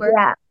not October.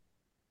 yet.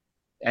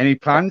 Any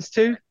plans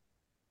to?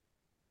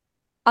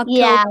 October.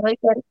 Yeah, we're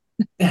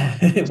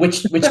good.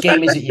 Which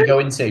game is it you're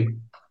going to?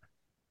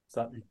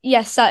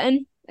 Yeah,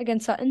 Sutton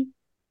against Sutton.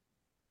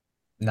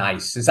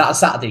 Nice. Is that a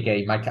Saturday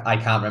game? I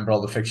can't remember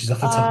all the fixtures off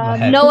the top of my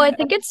head. No, I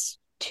think it's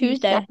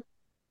Tuesday.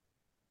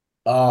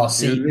 Oh,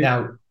 see, Really?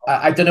 now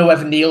I don't know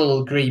whether Neil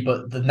will agree,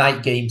 but the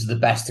night games are the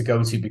best to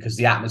go to because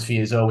the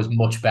atmosphere is always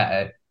much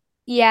better.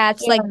 Yeah,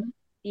 it's Yeah.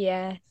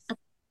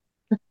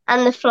 yeah.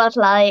 And the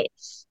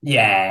floodlights.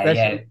 Yeah,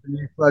 Especially the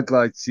new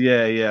floodlights.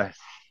 Yeah, yeah.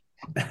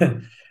 yeah.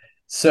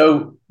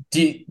 So,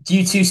 do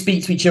you two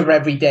speak to each other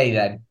every day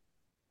then?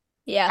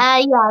 Yeah.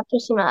 Yeah,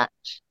 pretty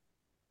much.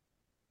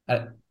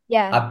 I,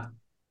 Yeah.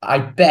 I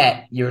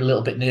bet you're a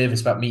little bit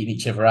nervous about meeting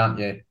each other, aren't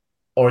you?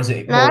 Or is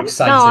it more No? No,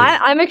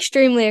 excited? I'm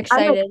extremely I'm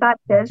excited.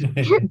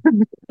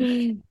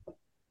 excited.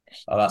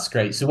 Oh, that's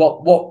great. So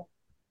what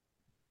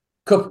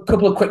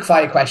couple of quick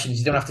fire questions.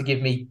 You don't have to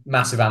give me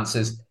massive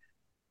answers.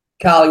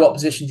 Carly, what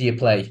position do you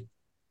play?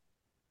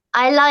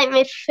 I like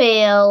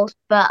midfield,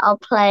 but I'll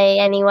play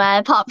anywhere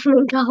apart from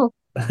in goal.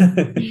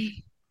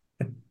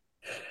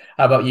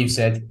 How about you,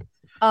 Sid?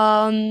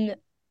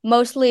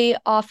 Mostly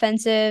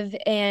offensive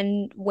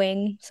and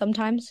wing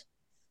sometimes.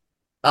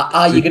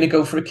 Are you going to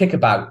go for a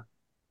kickabout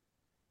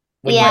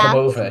when you Yeah, come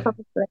over?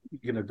 probably.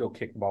 You're gonna go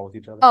kick the ball with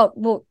each other. Oh,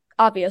 well,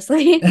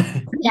 obviously.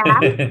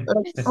 Yeah,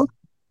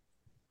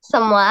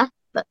 somewhere.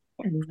 But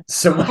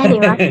Somewhere.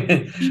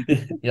 Anyway.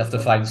 You have to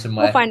find We'll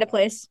somewhere. find a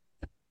place.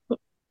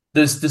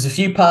 There's a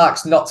few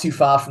parks not too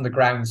far from the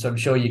ground, so I'm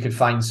sure you could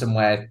find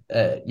somewhere.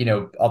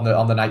 On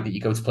the night that you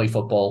go to play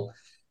football.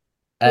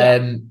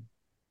 Yeah.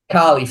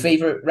 Carly,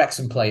 favorite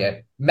Wrexham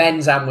player,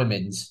 men's and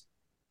women's.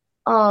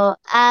 well,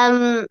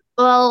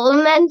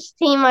 the men's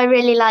team, I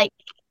really like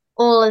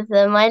all of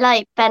them. I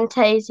like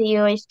Bentosi, he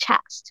always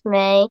chats to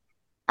me.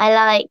 I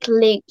like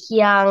Luke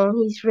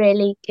Young, he's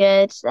really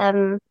good.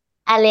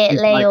 Elliot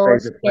He's my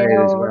Leo's favourite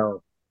player as skill,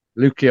 well.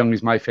 Luke Young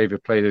is my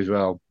favourite player as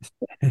well.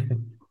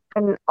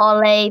 and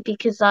Ollie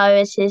because I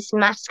was his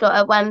mascot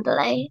at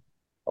Wembley.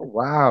 Oh,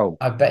 wow.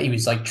 I bet he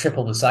was like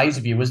triple the size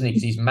of you, wasn't he?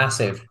 Because he's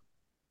massive.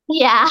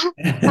 Yeah,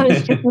 I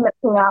was just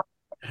looking up.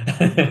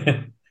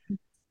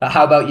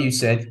 How about you,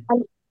 Sid?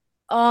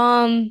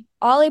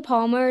 Ollie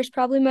Palmer is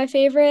probably my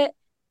favorite.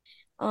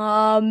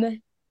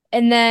 And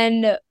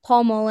then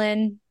Paul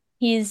Mullen.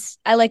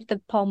 I like the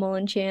Paul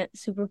Mullen chant,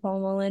 Super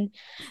Paul Mullen.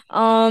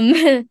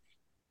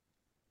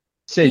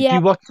 Sid, do Yeah,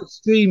 you watch the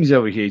streams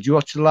over here? Do you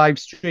watch the live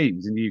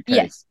streams in the UK?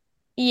 yes.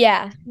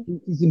 Yeah. Do you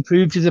think he's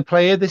improved as a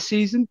player this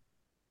season?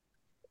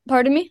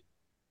 Pardon me?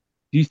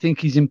 Do you think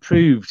he's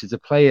improved as a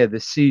player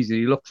this season?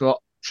 He looks a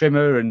lot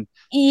trimmer and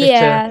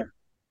Yeah. fitter.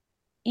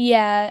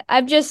 Yeah.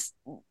 I'm just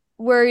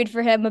worried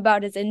for him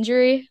about his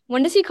injury.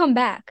 When does he come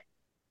back?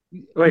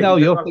 Wait, No,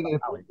 you're you're talking thinking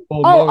of about Ollie.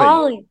 Paul Oh,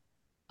 Mullen.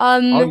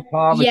 Ollie. Ollie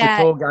Palmer's the Yeah.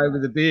 tall guy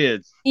with the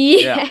beard.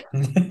 Yeah.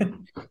 Yeah.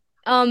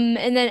 And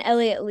then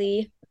Elliot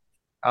Lee.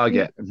 Oh,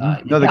 yeah. You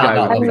Another can't guy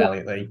not with love the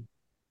Elliot Lee.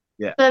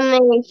 For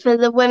me, for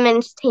the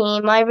women's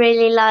team, I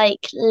really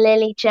like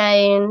Lily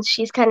Jones.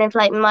 She's kind of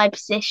like my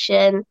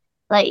position,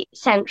 like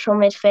central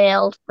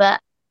midfield, but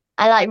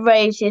I like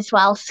Rosie as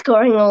well,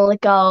 scoring all the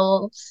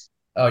goals.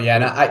 Oh yeah,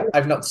 and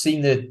I've not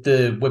seen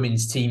the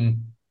women's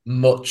team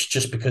much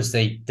just because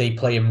they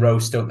play in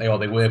Roast, don't they? Or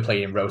they were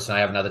playing in Roast, and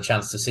I haven't had a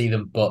chance to see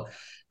them. But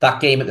that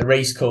game at the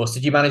racecourse,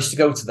 did you manage to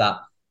go to that?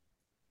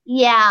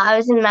 Yeah, I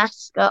was a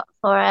mascot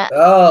for it.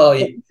 Oh,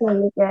 It's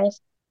really good.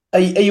 are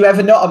you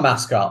ever not a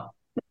mascot?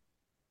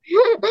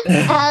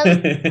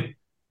 Um,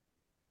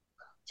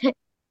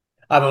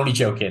 I'm only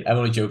joking. I'm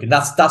only joking.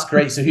 That's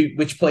great. So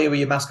which player were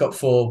your mascot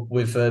for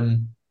with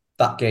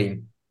that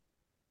game?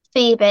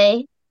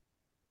 Phoebe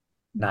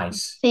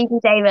Nice.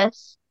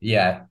 Davis.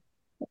 Yeah.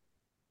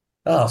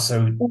 Oh,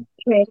 so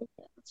Really.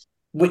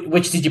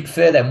 which did you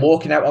prefer then?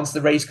 Walking out onto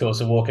the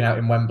racecourse or walking out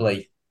in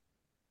Wembley?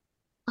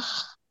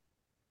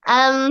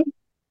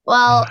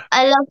 Well,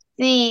 I love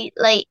the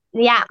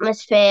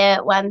atmosphere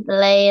at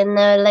Wembley, and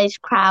there are loads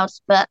of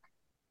crowds, but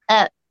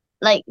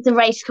the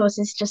racecourse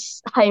is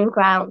just home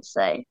ground,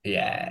 so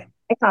Yeah.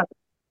 I can't.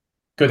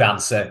 Good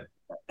answer.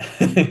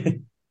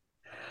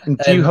 And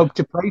do you hope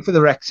to play for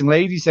the Wrexham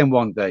ladies then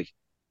one day?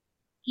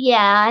 Yeah,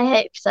 I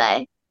hope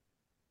so.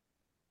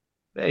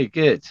 Very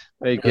good.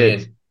 Very good.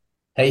 Brilliant.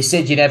 Hey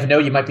Sid, you never know.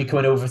 You might be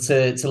coming over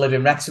to live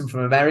in Wrexham from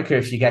America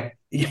if you get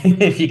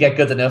if you get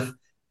good enough,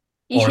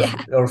 or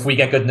Yeah. if we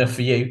get good enough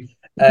for you.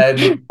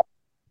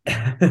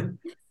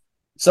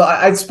 So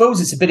I suppose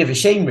it's a bit of a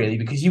shame, really,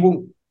 because you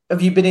won't.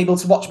 Have you been able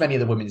to watch many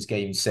of the women's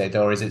games, Sid,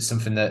 or is it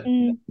something that?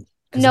 'cause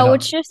they're No, not-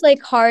 it's just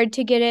like hard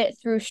to get it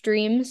through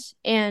streams,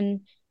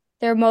 and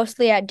they're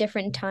mostly at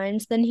different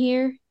times than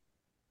here.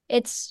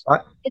 It's I,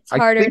 it's I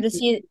harder think, to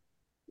see.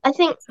 I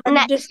think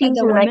Harder to next see the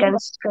season they're women. going to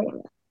stream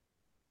it.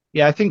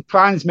 yeah, I think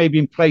plans may be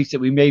in place that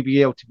we may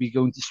be able to be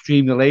going to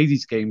stream the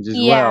ladies' games as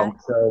Yeah. well.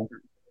 So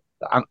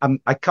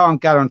I can't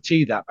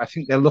guarantee that. I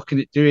think they're looking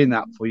at doing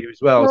that for you as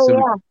well. Oh So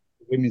yeah,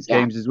 women's yeah,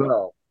 games as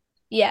well.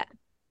 Yeah.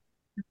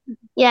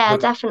 yeah,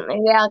 But- definitely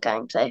we are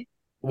going to.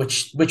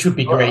 which would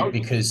be great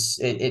because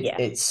Yeah.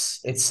 it's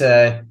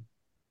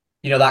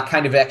you know, that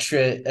kind of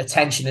extra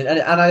attention,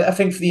 and I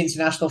think for the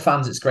international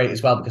fans it's great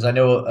as well, because I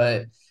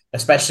know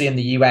especially in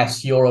the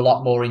US you're a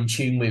lot more in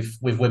tune with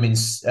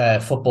women's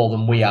football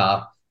than we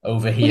are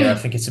over here. I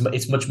think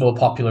it's much more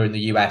popular in the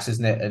US,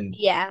 isn't it? And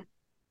Yeah.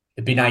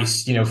 it'd be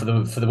nice, you know, for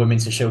the women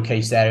to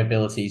showcase their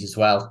abilities as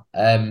well.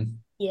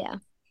 Yeah.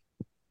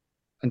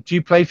 And do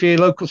you play for your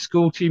local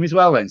school team as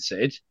well, then,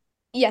 Sid?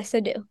 Yes, I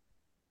do.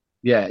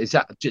 Yeah, is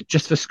that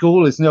just for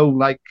school? There's no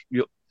like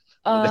the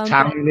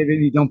town you live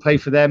in. You don't play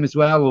for them as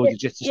well, or is it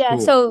just a Yeah,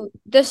 school? so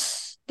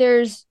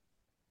there's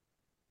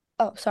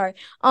sorry.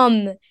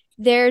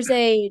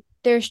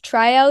 There's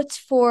tryouts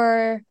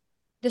for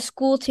the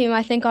school team,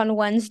 I think, on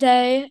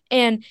Wednesday,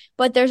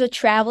 but there's a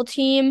travel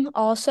team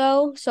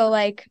also. So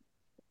like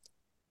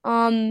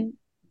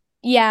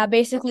yeah,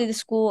 basically the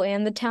school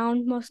and the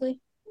town mostly.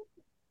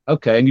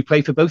 Okay, and you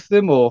play for both of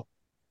them, or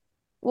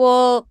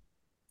Well,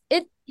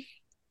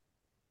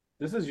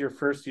 This is your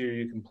first year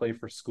you can play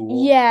for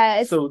school.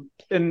 yeah, So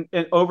in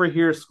over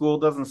here, school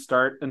doesn't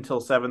start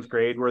until 7th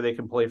grade where they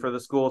can play for the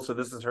school. So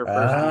this is her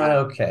first year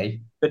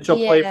Okay. that she'll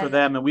play Yeah. for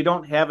them. And we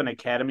don't have an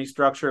academy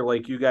structure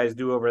like you guys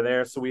do over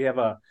there. So we have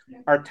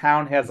our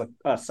town has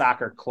a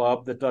soccer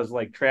club that does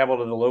like travel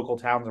to the local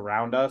towns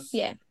around us.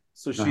 Yeah.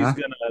 So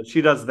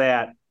she does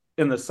that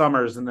in the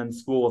summers, and then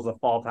school is a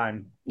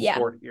fall-time Yeah.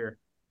 sport here.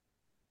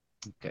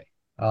 okay.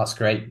 Oh, that's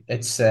great.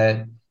 It's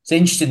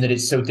interesting that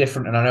it's so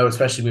different, and I know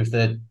especially with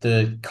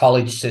the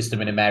college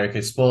system in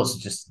America, sports are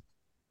just,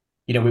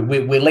 you know,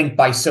 we're linked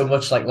by so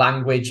much like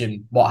language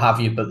and what have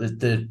you, but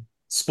the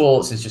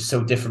sports is just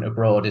so different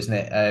abroad, isn't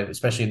it?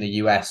 Especially in the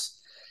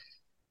US.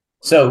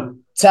 So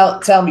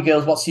tell me,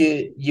 girls, what's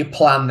your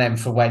plan then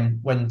for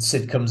when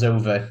Sid comes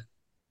over?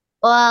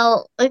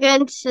 Well,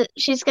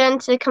 she's going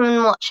to come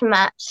and watch a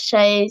match,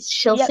 so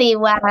she'll Yep. see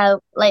where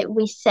like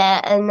we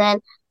sit, and then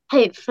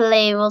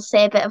hopefully we'll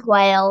see a bit of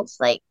Wales,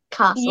 like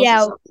castles or Yeah,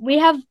 something. we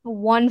have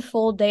one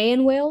full day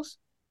in Wales.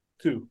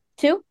 2.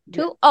 Two?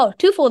 Oh,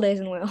 2 full days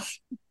in Wales.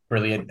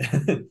 Brilliant.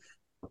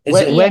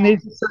 When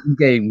is the second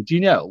game? Do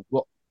you know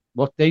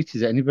what date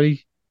is it?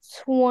 Anybody?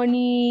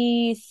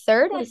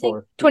 23rd, I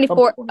think.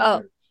 24th. 24th.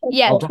 Oh,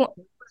 yeah,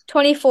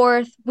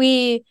 24th.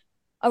 We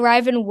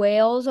arrive in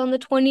Wales on the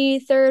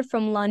 23rd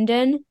from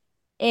London,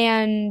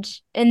 and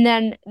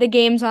then the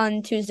game's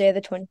on Tuesday,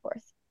 the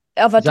 24th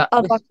of Is that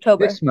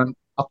October. This month,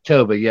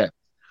 October, yeah.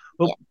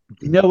 Well,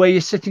 do you know where you're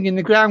sitting in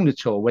the ground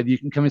at all? Whether you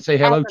can come and say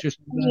hello to us?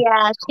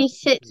 Yeah, she's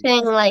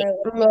sitting like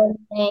near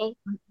me,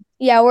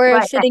 Yeah, we're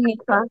right sitting.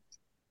 next to us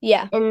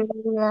Yeah, in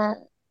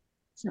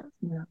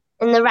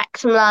the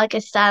Wrexham Lager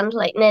stand,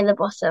 like near the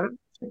bottom,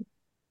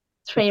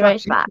 3 In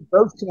rows fact, you back. could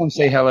both come and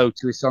say hello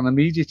to us on the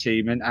media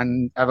team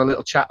and have a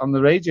little chat on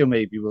the radio.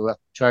 Maybe we'll have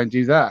to try and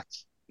do that.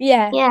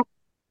 yeah. Yeah.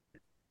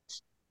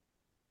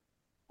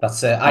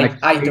 That's And I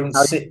explain don't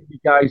how sit. you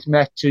guys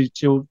met to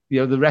you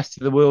know the rest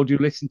of the world who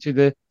listen to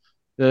the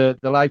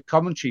live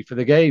commentary for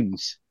the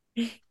games.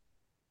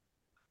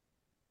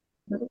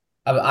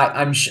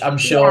 I'm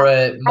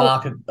sure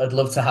Mark would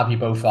love to have you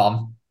both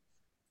on.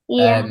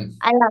 Yeah,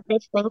 I love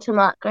listening to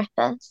Mark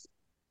Griffiths,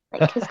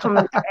 like his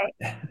commentary.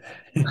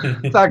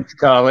 Thanks,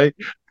 Carly.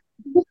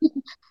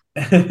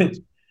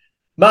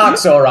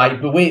 Mark's all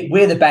right, but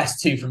we're the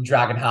best two from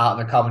Dragonheart on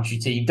the commentary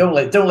team. Don't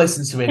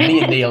listen to him.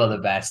 Me and Neil are the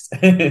best.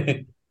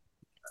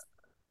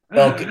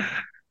 Well,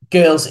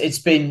 girls, it's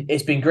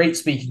been great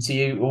speaking to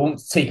you. We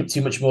won't take up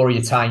too much more of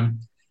your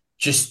time.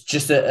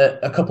 Just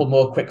a couple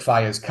more quick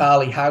fires.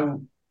 Carly,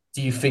 how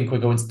do you think we're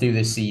going to do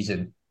this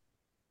season?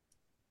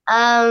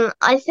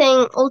 I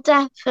think we'll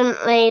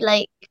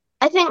definitely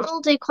I think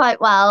we'll do quite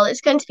well.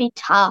 It's going to be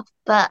tough,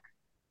 but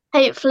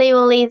hopefully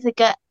we'll either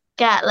get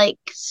like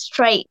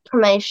straight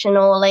promotion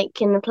or like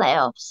in the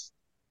playoffs.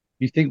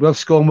 You think we'll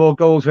score more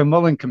goals when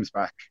Mullen comes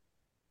back?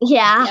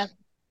 Yeah.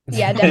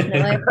 Yeah,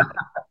 definitely.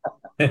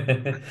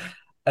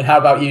 And how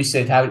about you,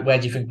 Sid? Where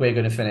do you think we're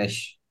going to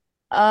finish?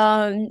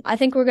 I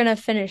think we're gonna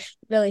finish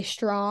really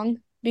strong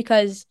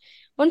because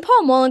when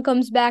Paul Mullen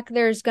comes back,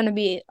 there's gonna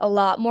be a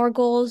lot more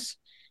goals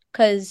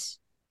because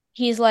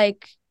he's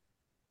like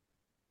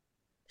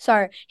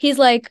I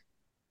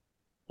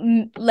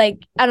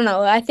don't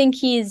know. I think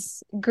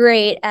he's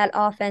great at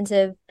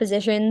offensive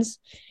positions,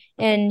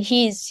 and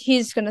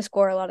he's gonna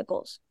score a lot of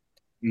goals.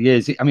 He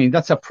is. I mean,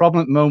 that's a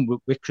problem at the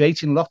moment. We're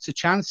creating lots of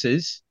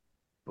chances,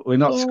 but we're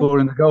not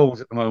scoring the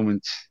goals at the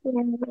moment. Yeah,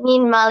 we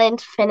need Malin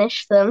to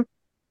finish them.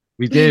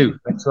 We do.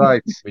 That's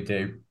right. We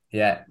do.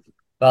 Yeah.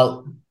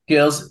 Well,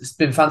 girls, it's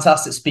been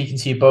fantastic speaking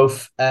to you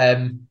both.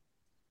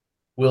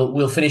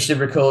 We'll finish the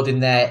recording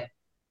there.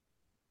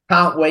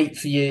 can't wait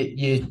for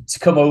you to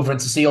come over and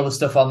to see all the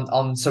stuff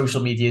on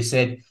social media,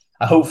 Sid.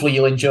 Hopefully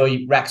you'll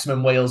enjoy Wrexham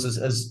and Wales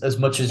as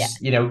much as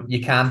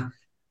you can.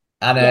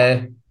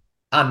 And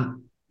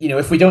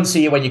if we don't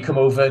see you when you come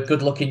over,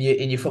 good luck in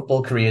your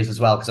football careers as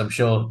well, because I'm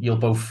sure you'll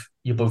both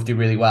do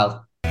really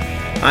well.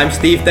 I'm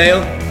Steve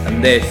Dale,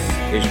 and this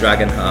is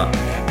Dragonheart.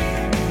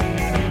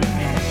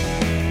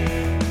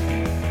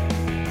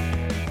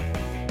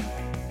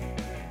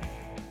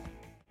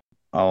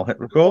 I'll hit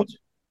record.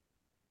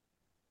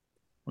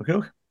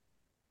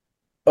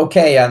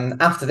 Okay, and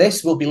after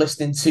this, we'll be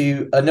listening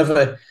to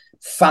another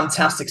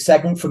fantastic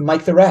segment from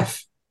Mike the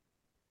Ref.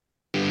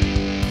 I'm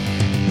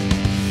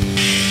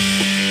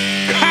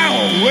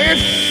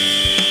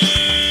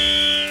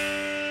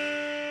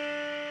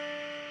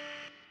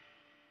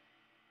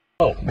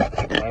Mike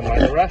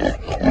the Ref,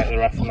 Mike the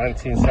Ref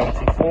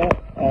 1974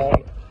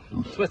 on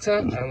Twitter,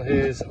 and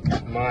here's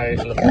my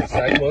little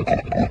segment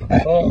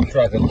for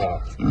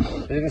Dragonheart.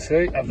 As you can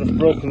see, I've just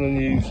broken the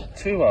news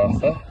to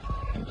Arthur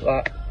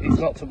that he's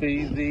not to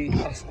be the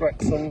Ask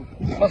Wrexham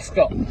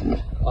mascot,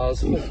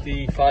 as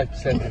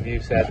 55% of you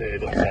said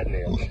it upset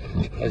Neil.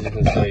 As you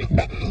can see,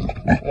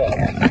 what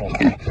a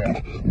complete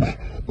crap.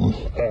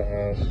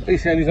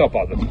 He's saying he's not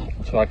bothered,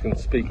 so I can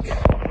speak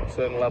a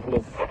certain level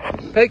of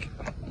pig.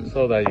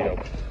 So there you go.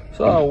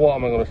 So what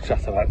am I going to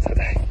chat about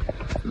today?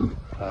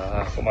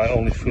 I've got my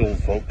Only Fools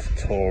Vote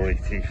Tory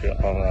t-shirt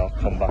on, and I'll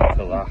come back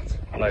to that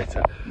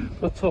later.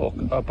 We'll talk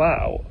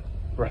about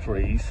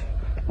referees,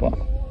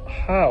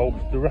 how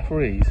the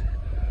referees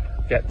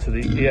get to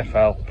the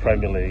EFL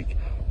Premier League.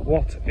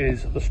 What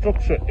is the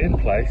structure in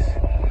place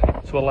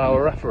to allow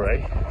a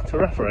referee to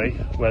referee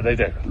where they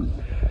do?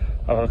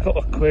 I've got a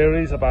couple of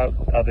queries about,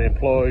 are they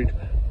employed,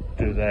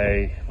 do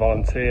they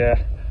volunteer?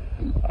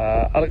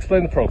 I'll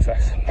explain the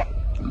process.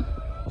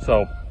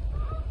 So,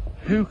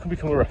 who can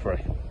become a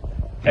referee?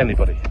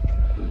 Anybody.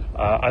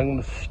 I'm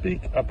going to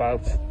speak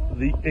about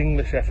the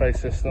English FA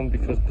system,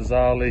 because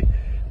bizarrely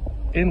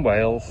in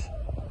Wales,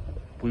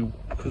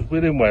 because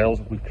we're in Wales,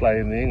 we play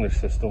in the English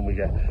system, we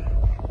get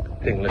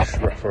English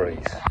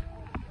referees.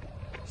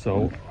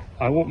 So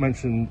I won't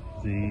mention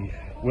the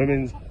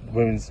women's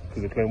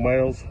because they play in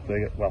Wales, they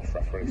get Welsh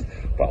referees.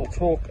 But I'll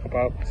talk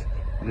about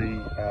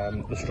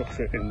the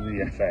structure in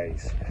the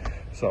FAs.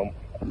 So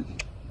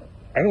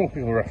anyone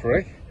can become a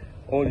referee.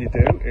 All you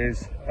do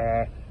is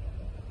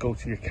go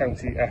to your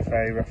county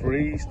FA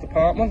referees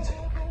department.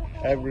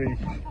 Every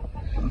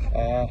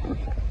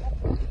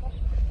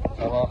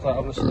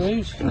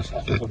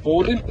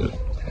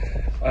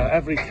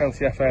every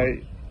county FA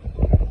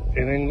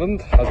in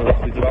England has a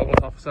referee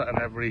development officer, and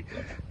every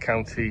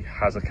county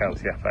has a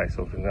county FA.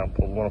 So, for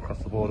example, the one across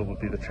the border would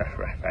be the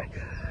Cheshire FA.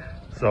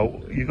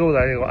 So you go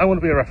there, you go, I want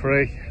to be a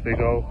referee. They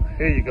go,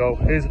 here you go,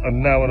 here's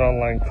now an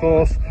online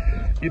course.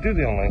 You do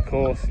the online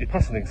course, you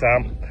pass an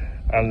exam,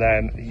 and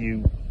then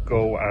you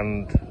go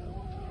and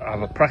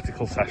have a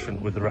practical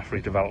session with the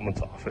referee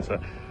development officer.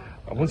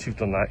 And once you've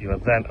done that, you are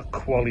then a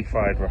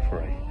qualified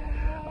referee.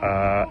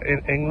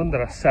 In England,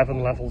 there are 7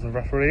 levels of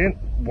refereeing,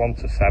 1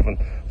 to 7.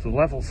 So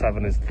level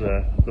 7 is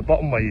the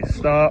bottom where you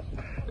start.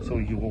 So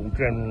you will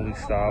generally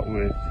start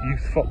with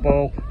youth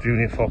football,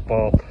 junior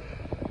football,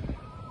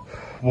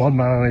 one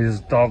man and his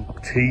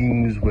dog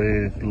teams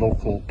with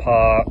local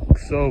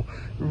parks. So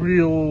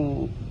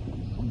real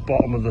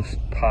bottom of the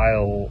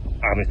pile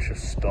amateur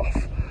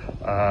stuff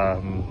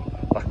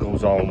that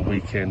goes on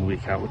week in,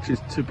 week out, which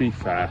is, to be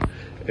fair,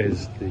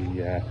 is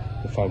the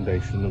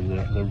foundation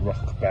and the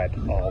rock bed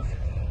of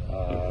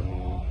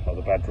or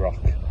the bedrock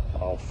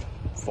of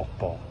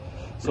football.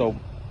 So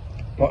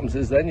what happens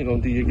is then you go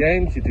and do your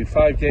games, you do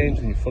 5 games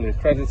and you're fully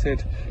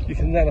accredited. You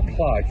can then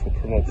apply for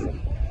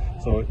promotion.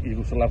 So you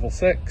go to level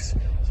 6.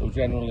 So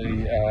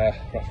generally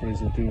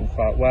referees are doing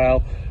quite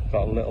well,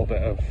 got a little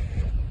bit of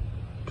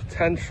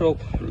potential,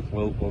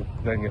 will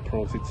then get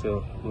promoted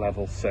to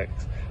level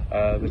 6.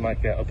 They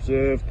might get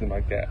observed, they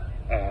might get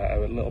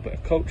a little bit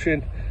of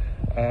coaching,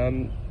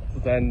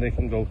 then they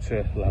can go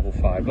to level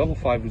 5. Level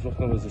 5 is what's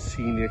known as a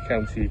senior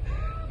county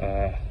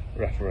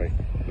referee.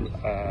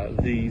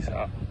 These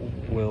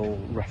will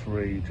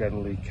referee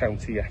generally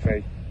county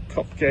FA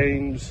Cup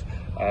games.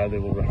 They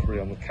will referee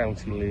on the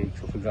county league.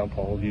 So, for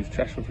example, I'll use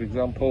Cheshire for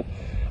example.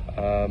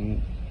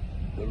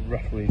 The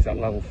referees at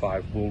level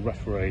 5 will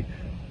referee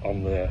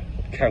on the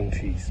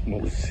county's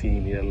most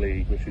senior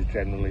league, which is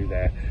generally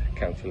their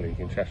county league.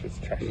 In Cheshire, it's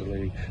Cheshire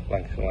League,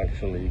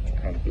 Lancashire League,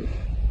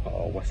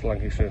 and West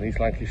Lancashire and East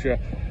Lancashire,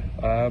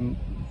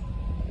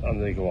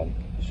 and they go on.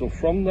 So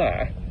from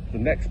there, the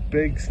next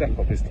big step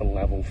up is to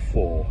level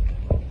 4.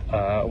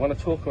 When I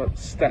talk about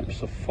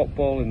steps of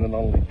football in the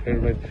non-league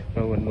pyramid,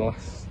 you know, when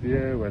last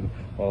year,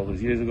 all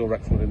those years ago,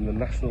 Wrexham were in the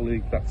National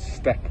League, that's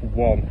step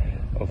 1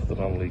 of the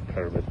non-league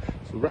pyramid.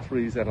 So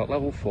referees then at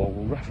level 4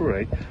 will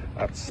referee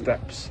at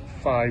steps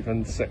 5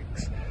 and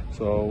 6.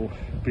 So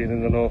being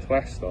in the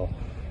Northwest or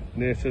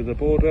near to the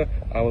border,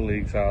 our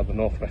leagues are the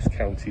Northwest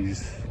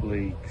Counties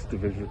Leagues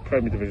Division,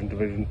 Premier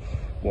Division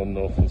 1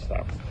 North and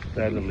South.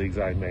 They're the leagues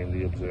I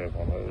mainly observe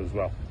on it as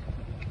well.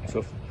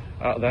 So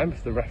out of them.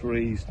 If the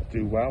referees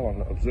do well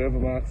on observer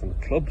marks and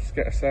the clubs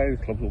get a say, the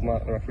clubs will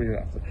mark the referee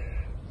at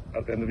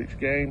the end of each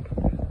game.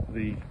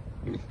 The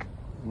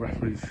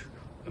referees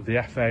of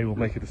the FA will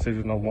make a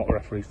decision on what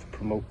referees to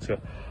promote to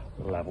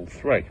level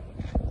 3.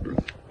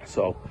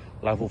 So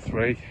level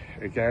 3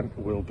 again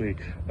will be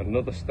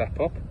another step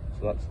up.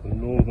 So that's the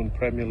Northern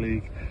Premier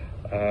League,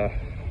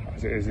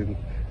 as it is in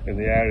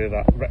the area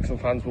that Wrexham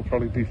fans will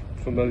probably be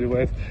familiar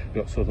with.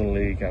 You've got Southern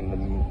League and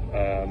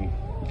the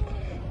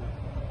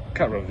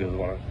can't remember the other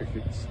one. I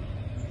think it's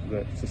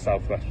the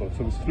Southwest one.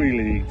 So there's 3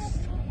 leagues,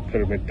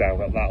 pyramid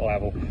down at that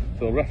level.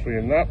 So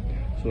refereeing that.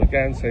 So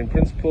again, same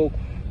principle.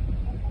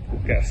 Will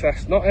get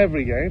assessed. Not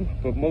every game,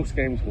 but most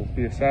games will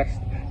be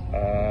assessed.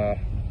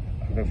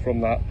 And then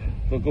from that,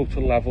 they'll go to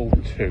level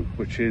 2,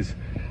 which is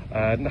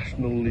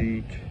National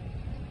League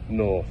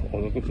North,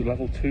 or they'll go to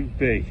level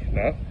 2B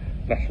now.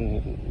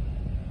 National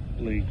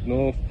League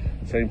North,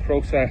 same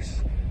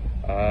process,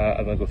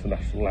 and they'll go to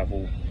national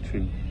level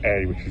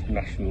 2A, which is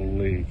National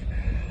League.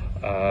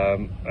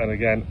 And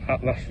again,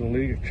 at National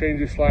League, it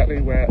changes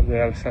slightly where they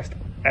are assessed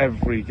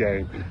every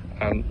game,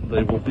 and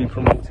they will be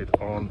promoted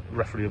on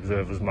referee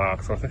observers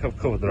marks. So I think I've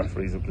covered the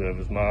referees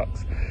observers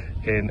marks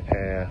in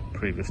a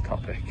previous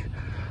topic.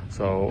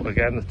 So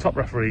again, the top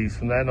referees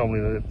from there,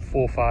 normally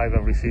 4 or 5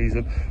 every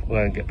season, will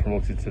then get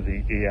promoted to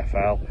the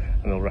EFL,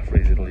 and they'll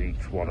referees in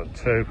Leagues 1 and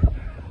 2.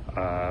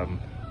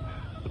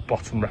 The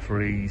bottom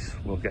referees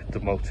will get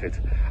demoted,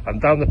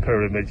 and down the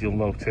pyramid you'll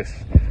notice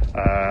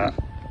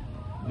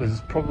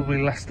there's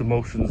probably less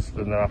demotions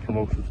than there are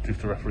promotions due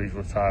to referees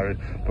retiring,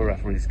 but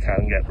referees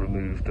can get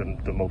removed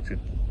and demoted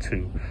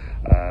to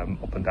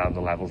up and down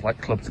the levels,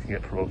 like clubs can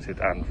get promoted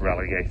and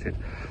relegated.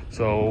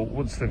 So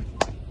once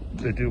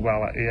they do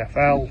well at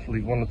EFL,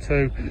 League 1 and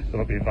 2, they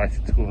won't be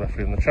invited to go and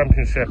referee in the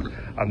Championship,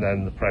 and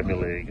then the Premier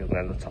League, and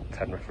then the top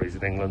 10 referees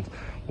in England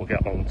will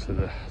get onto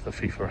the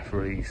FIFA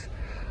referees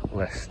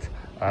list.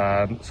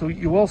 So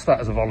you all start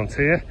as a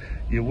volunteer,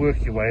 you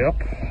work your way up,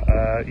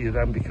 you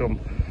then become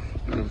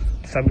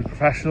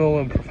semi-professional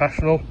and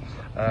professional.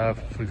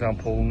 For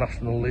example,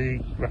 National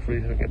League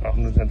referees get about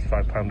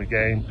 £175 a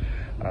game.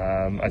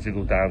 As you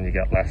go down, you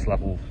get less.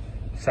 Level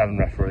 7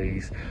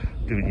 referees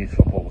doing youth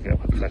football will get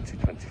about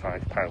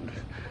 £20-25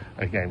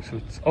 a game. So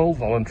it's all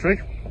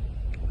voluntary.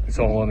 It's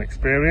all an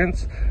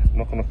experience. I'm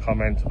not going to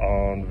comment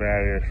on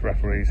various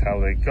referees, how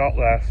they got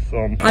there.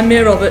 I'm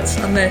Mia Roberts,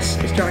 and this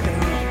is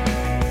Dragonheart.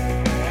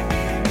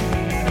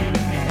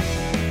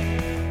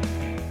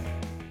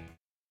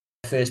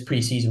 First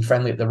pre-season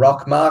friendly at the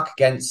Rock, Mark,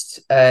 against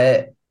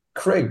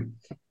Crew.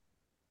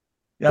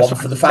 Yeah, one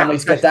for the family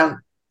to get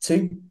down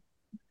to.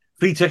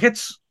 Free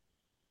tickets.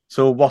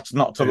 So what's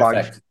not to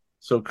like?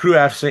 So Crew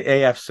FC,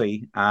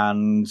 AFC,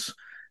 and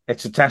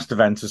it's a test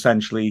event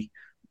essentially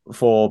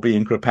for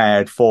being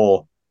prepared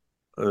for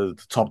the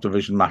top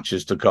division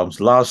matches to come.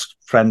 So last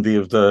friendly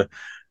of the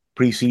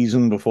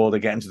pre-season before they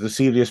get into the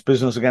serious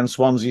business against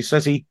Swansea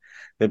City.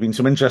 There've been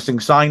some interesting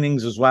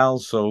signings as well,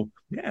 so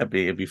yeah,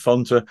 it'd be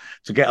fun to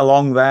get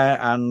along there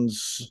and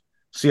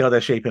see how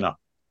they're shaping up.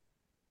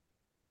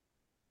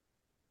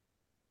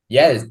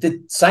 Yeah, they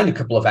signed a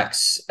couple of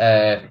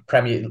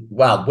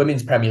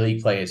women's Premier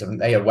League players, haven't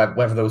they? Or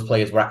whether those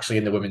players were actually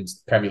in the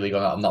women's Premier League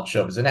or not, I'm not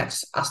sure. There's an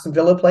ex-Aston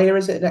Villa player,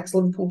 is it? An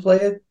ex-Liverpool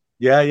player?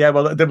 Yeah.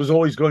 Well, there was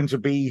always going to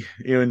be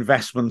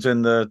investment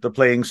in the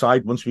playing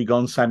side once we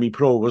gone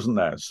semi-pro, wasn't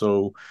there?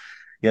 So.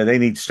 Yeah, they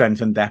need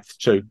strength and depth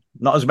too.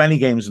 Not as many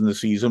games in the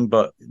season,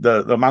 but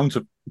the amount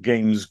of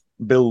games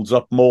builds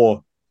up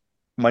more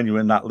when you're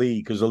in that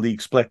league because the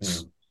league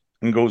splits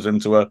and goes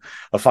into a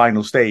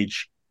final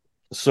stage.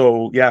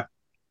 So yeah.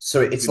 So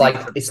it's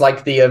like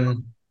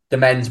the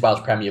men's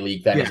Welsh Premier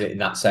League then, is it, in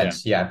that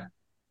sense? Yeah.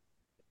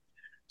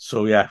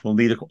 So yeah, we'll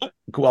need a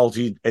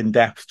quality in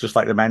depth, just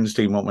like the men's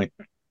team, won't we?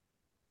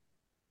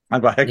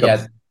 I've got hiccups.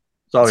 Yeah.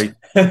 Sorry.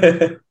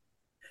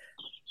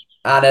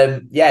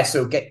 And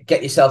so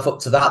get yourself up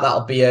to that.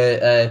 That'll be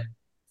a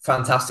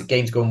fantastic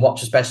game to go and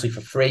watch, especially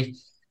for free.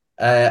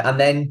 And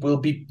then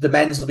the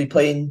men's will be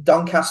playing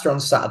Doncaster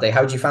on Saturday.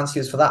 How do you fancy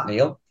us for that,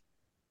 Neil?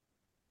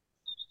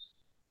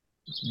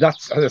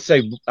 That's, as I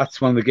say, that's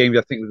one of the games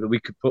I think that we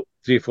could put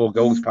 3 or 4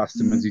 goals past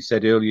them, as you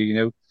said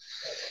earlier.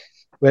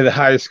 We're the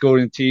highest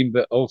scoring team,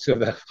 but also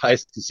the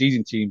highest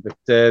conceding team. But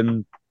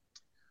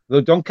though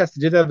Doncaster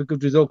did have a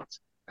good result,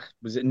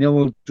 was it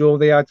 0-0 draw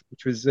they had,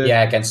 which was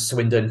against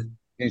Swindon.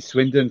 In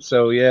Swindon,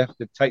 so yeah,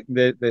 they've tightened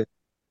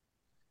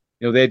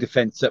their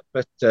defence up.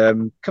 But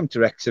come to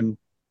Wrexham,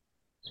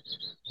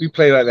 we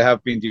play like they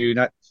have been doing.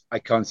 I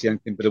can't see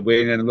anything but a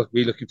win, and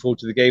we're looking forward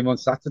to the game on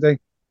Saturday.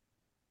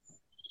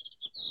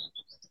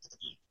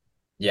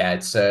 Yeah,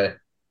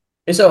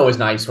 it's always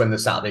nice when the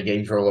Saturday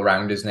games roll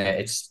around, isn't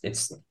it?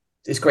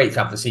 It's great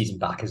to have the season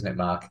back, isn't it,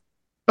 Mark?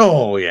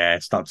 Oh yeah,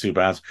 it's not too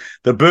bad.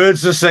 The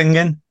birds are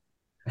singing.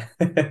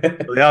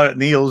 They are at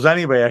Neil's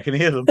anyway. I can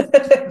hear them.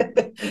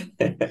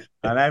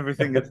 And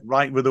everything is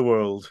right with the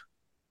world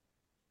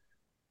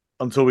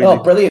until we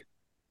lose. Brilliant.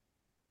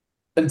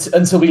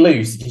 Until we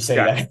lose, did you say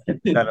that?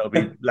 Then it'll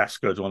be less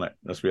good, won't it?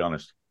 Let's be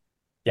honest.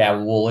 Yeah,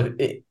 well,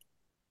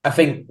 I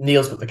think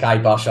Neil's put the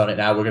kibosh on it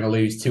now. We're going to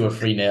lose 2 or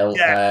 3-0.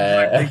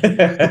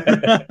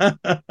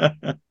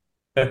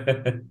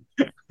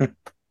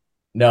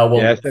 No,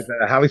 well, yeah, I said that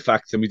at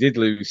Halifax, and we did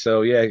lose.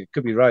 So yeah, it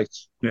could be right.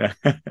 Yeah,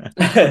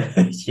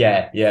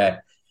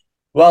 yeah.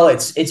 Well,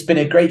 it's been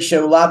a great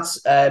show,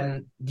 lads.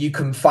 You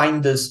can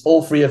find us,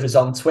 all 3 of us,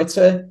 on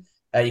Twitter.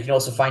 You can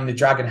also find the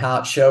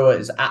Dragonheart Show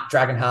as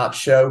 @Dragonheart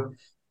Show.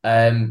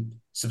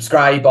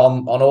 Subscribe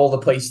on all the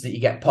places that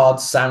you get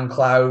pods: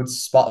 SoundCloud,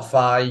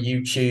 Spotify,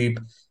 YouTube.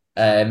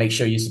 Make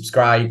sure you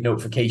subscribe,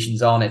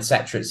 notifications on,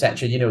 etc.,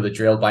 etc. You know the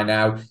drill by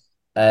now.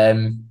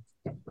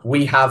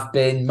 We have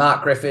been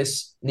Mark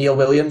Griffiths, Neil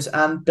Williams,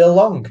 and Bill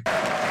Long.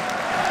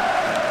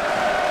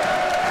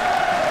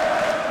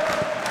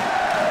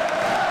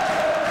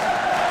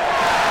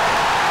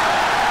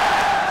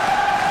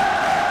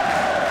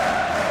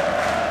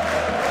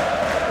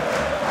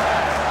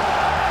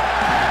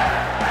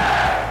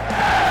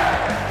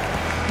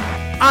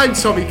 I'm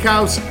Tommy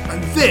Cows,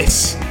 and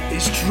this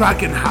is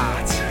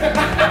Dragonheart.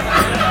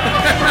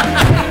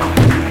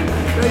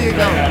 There you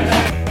go.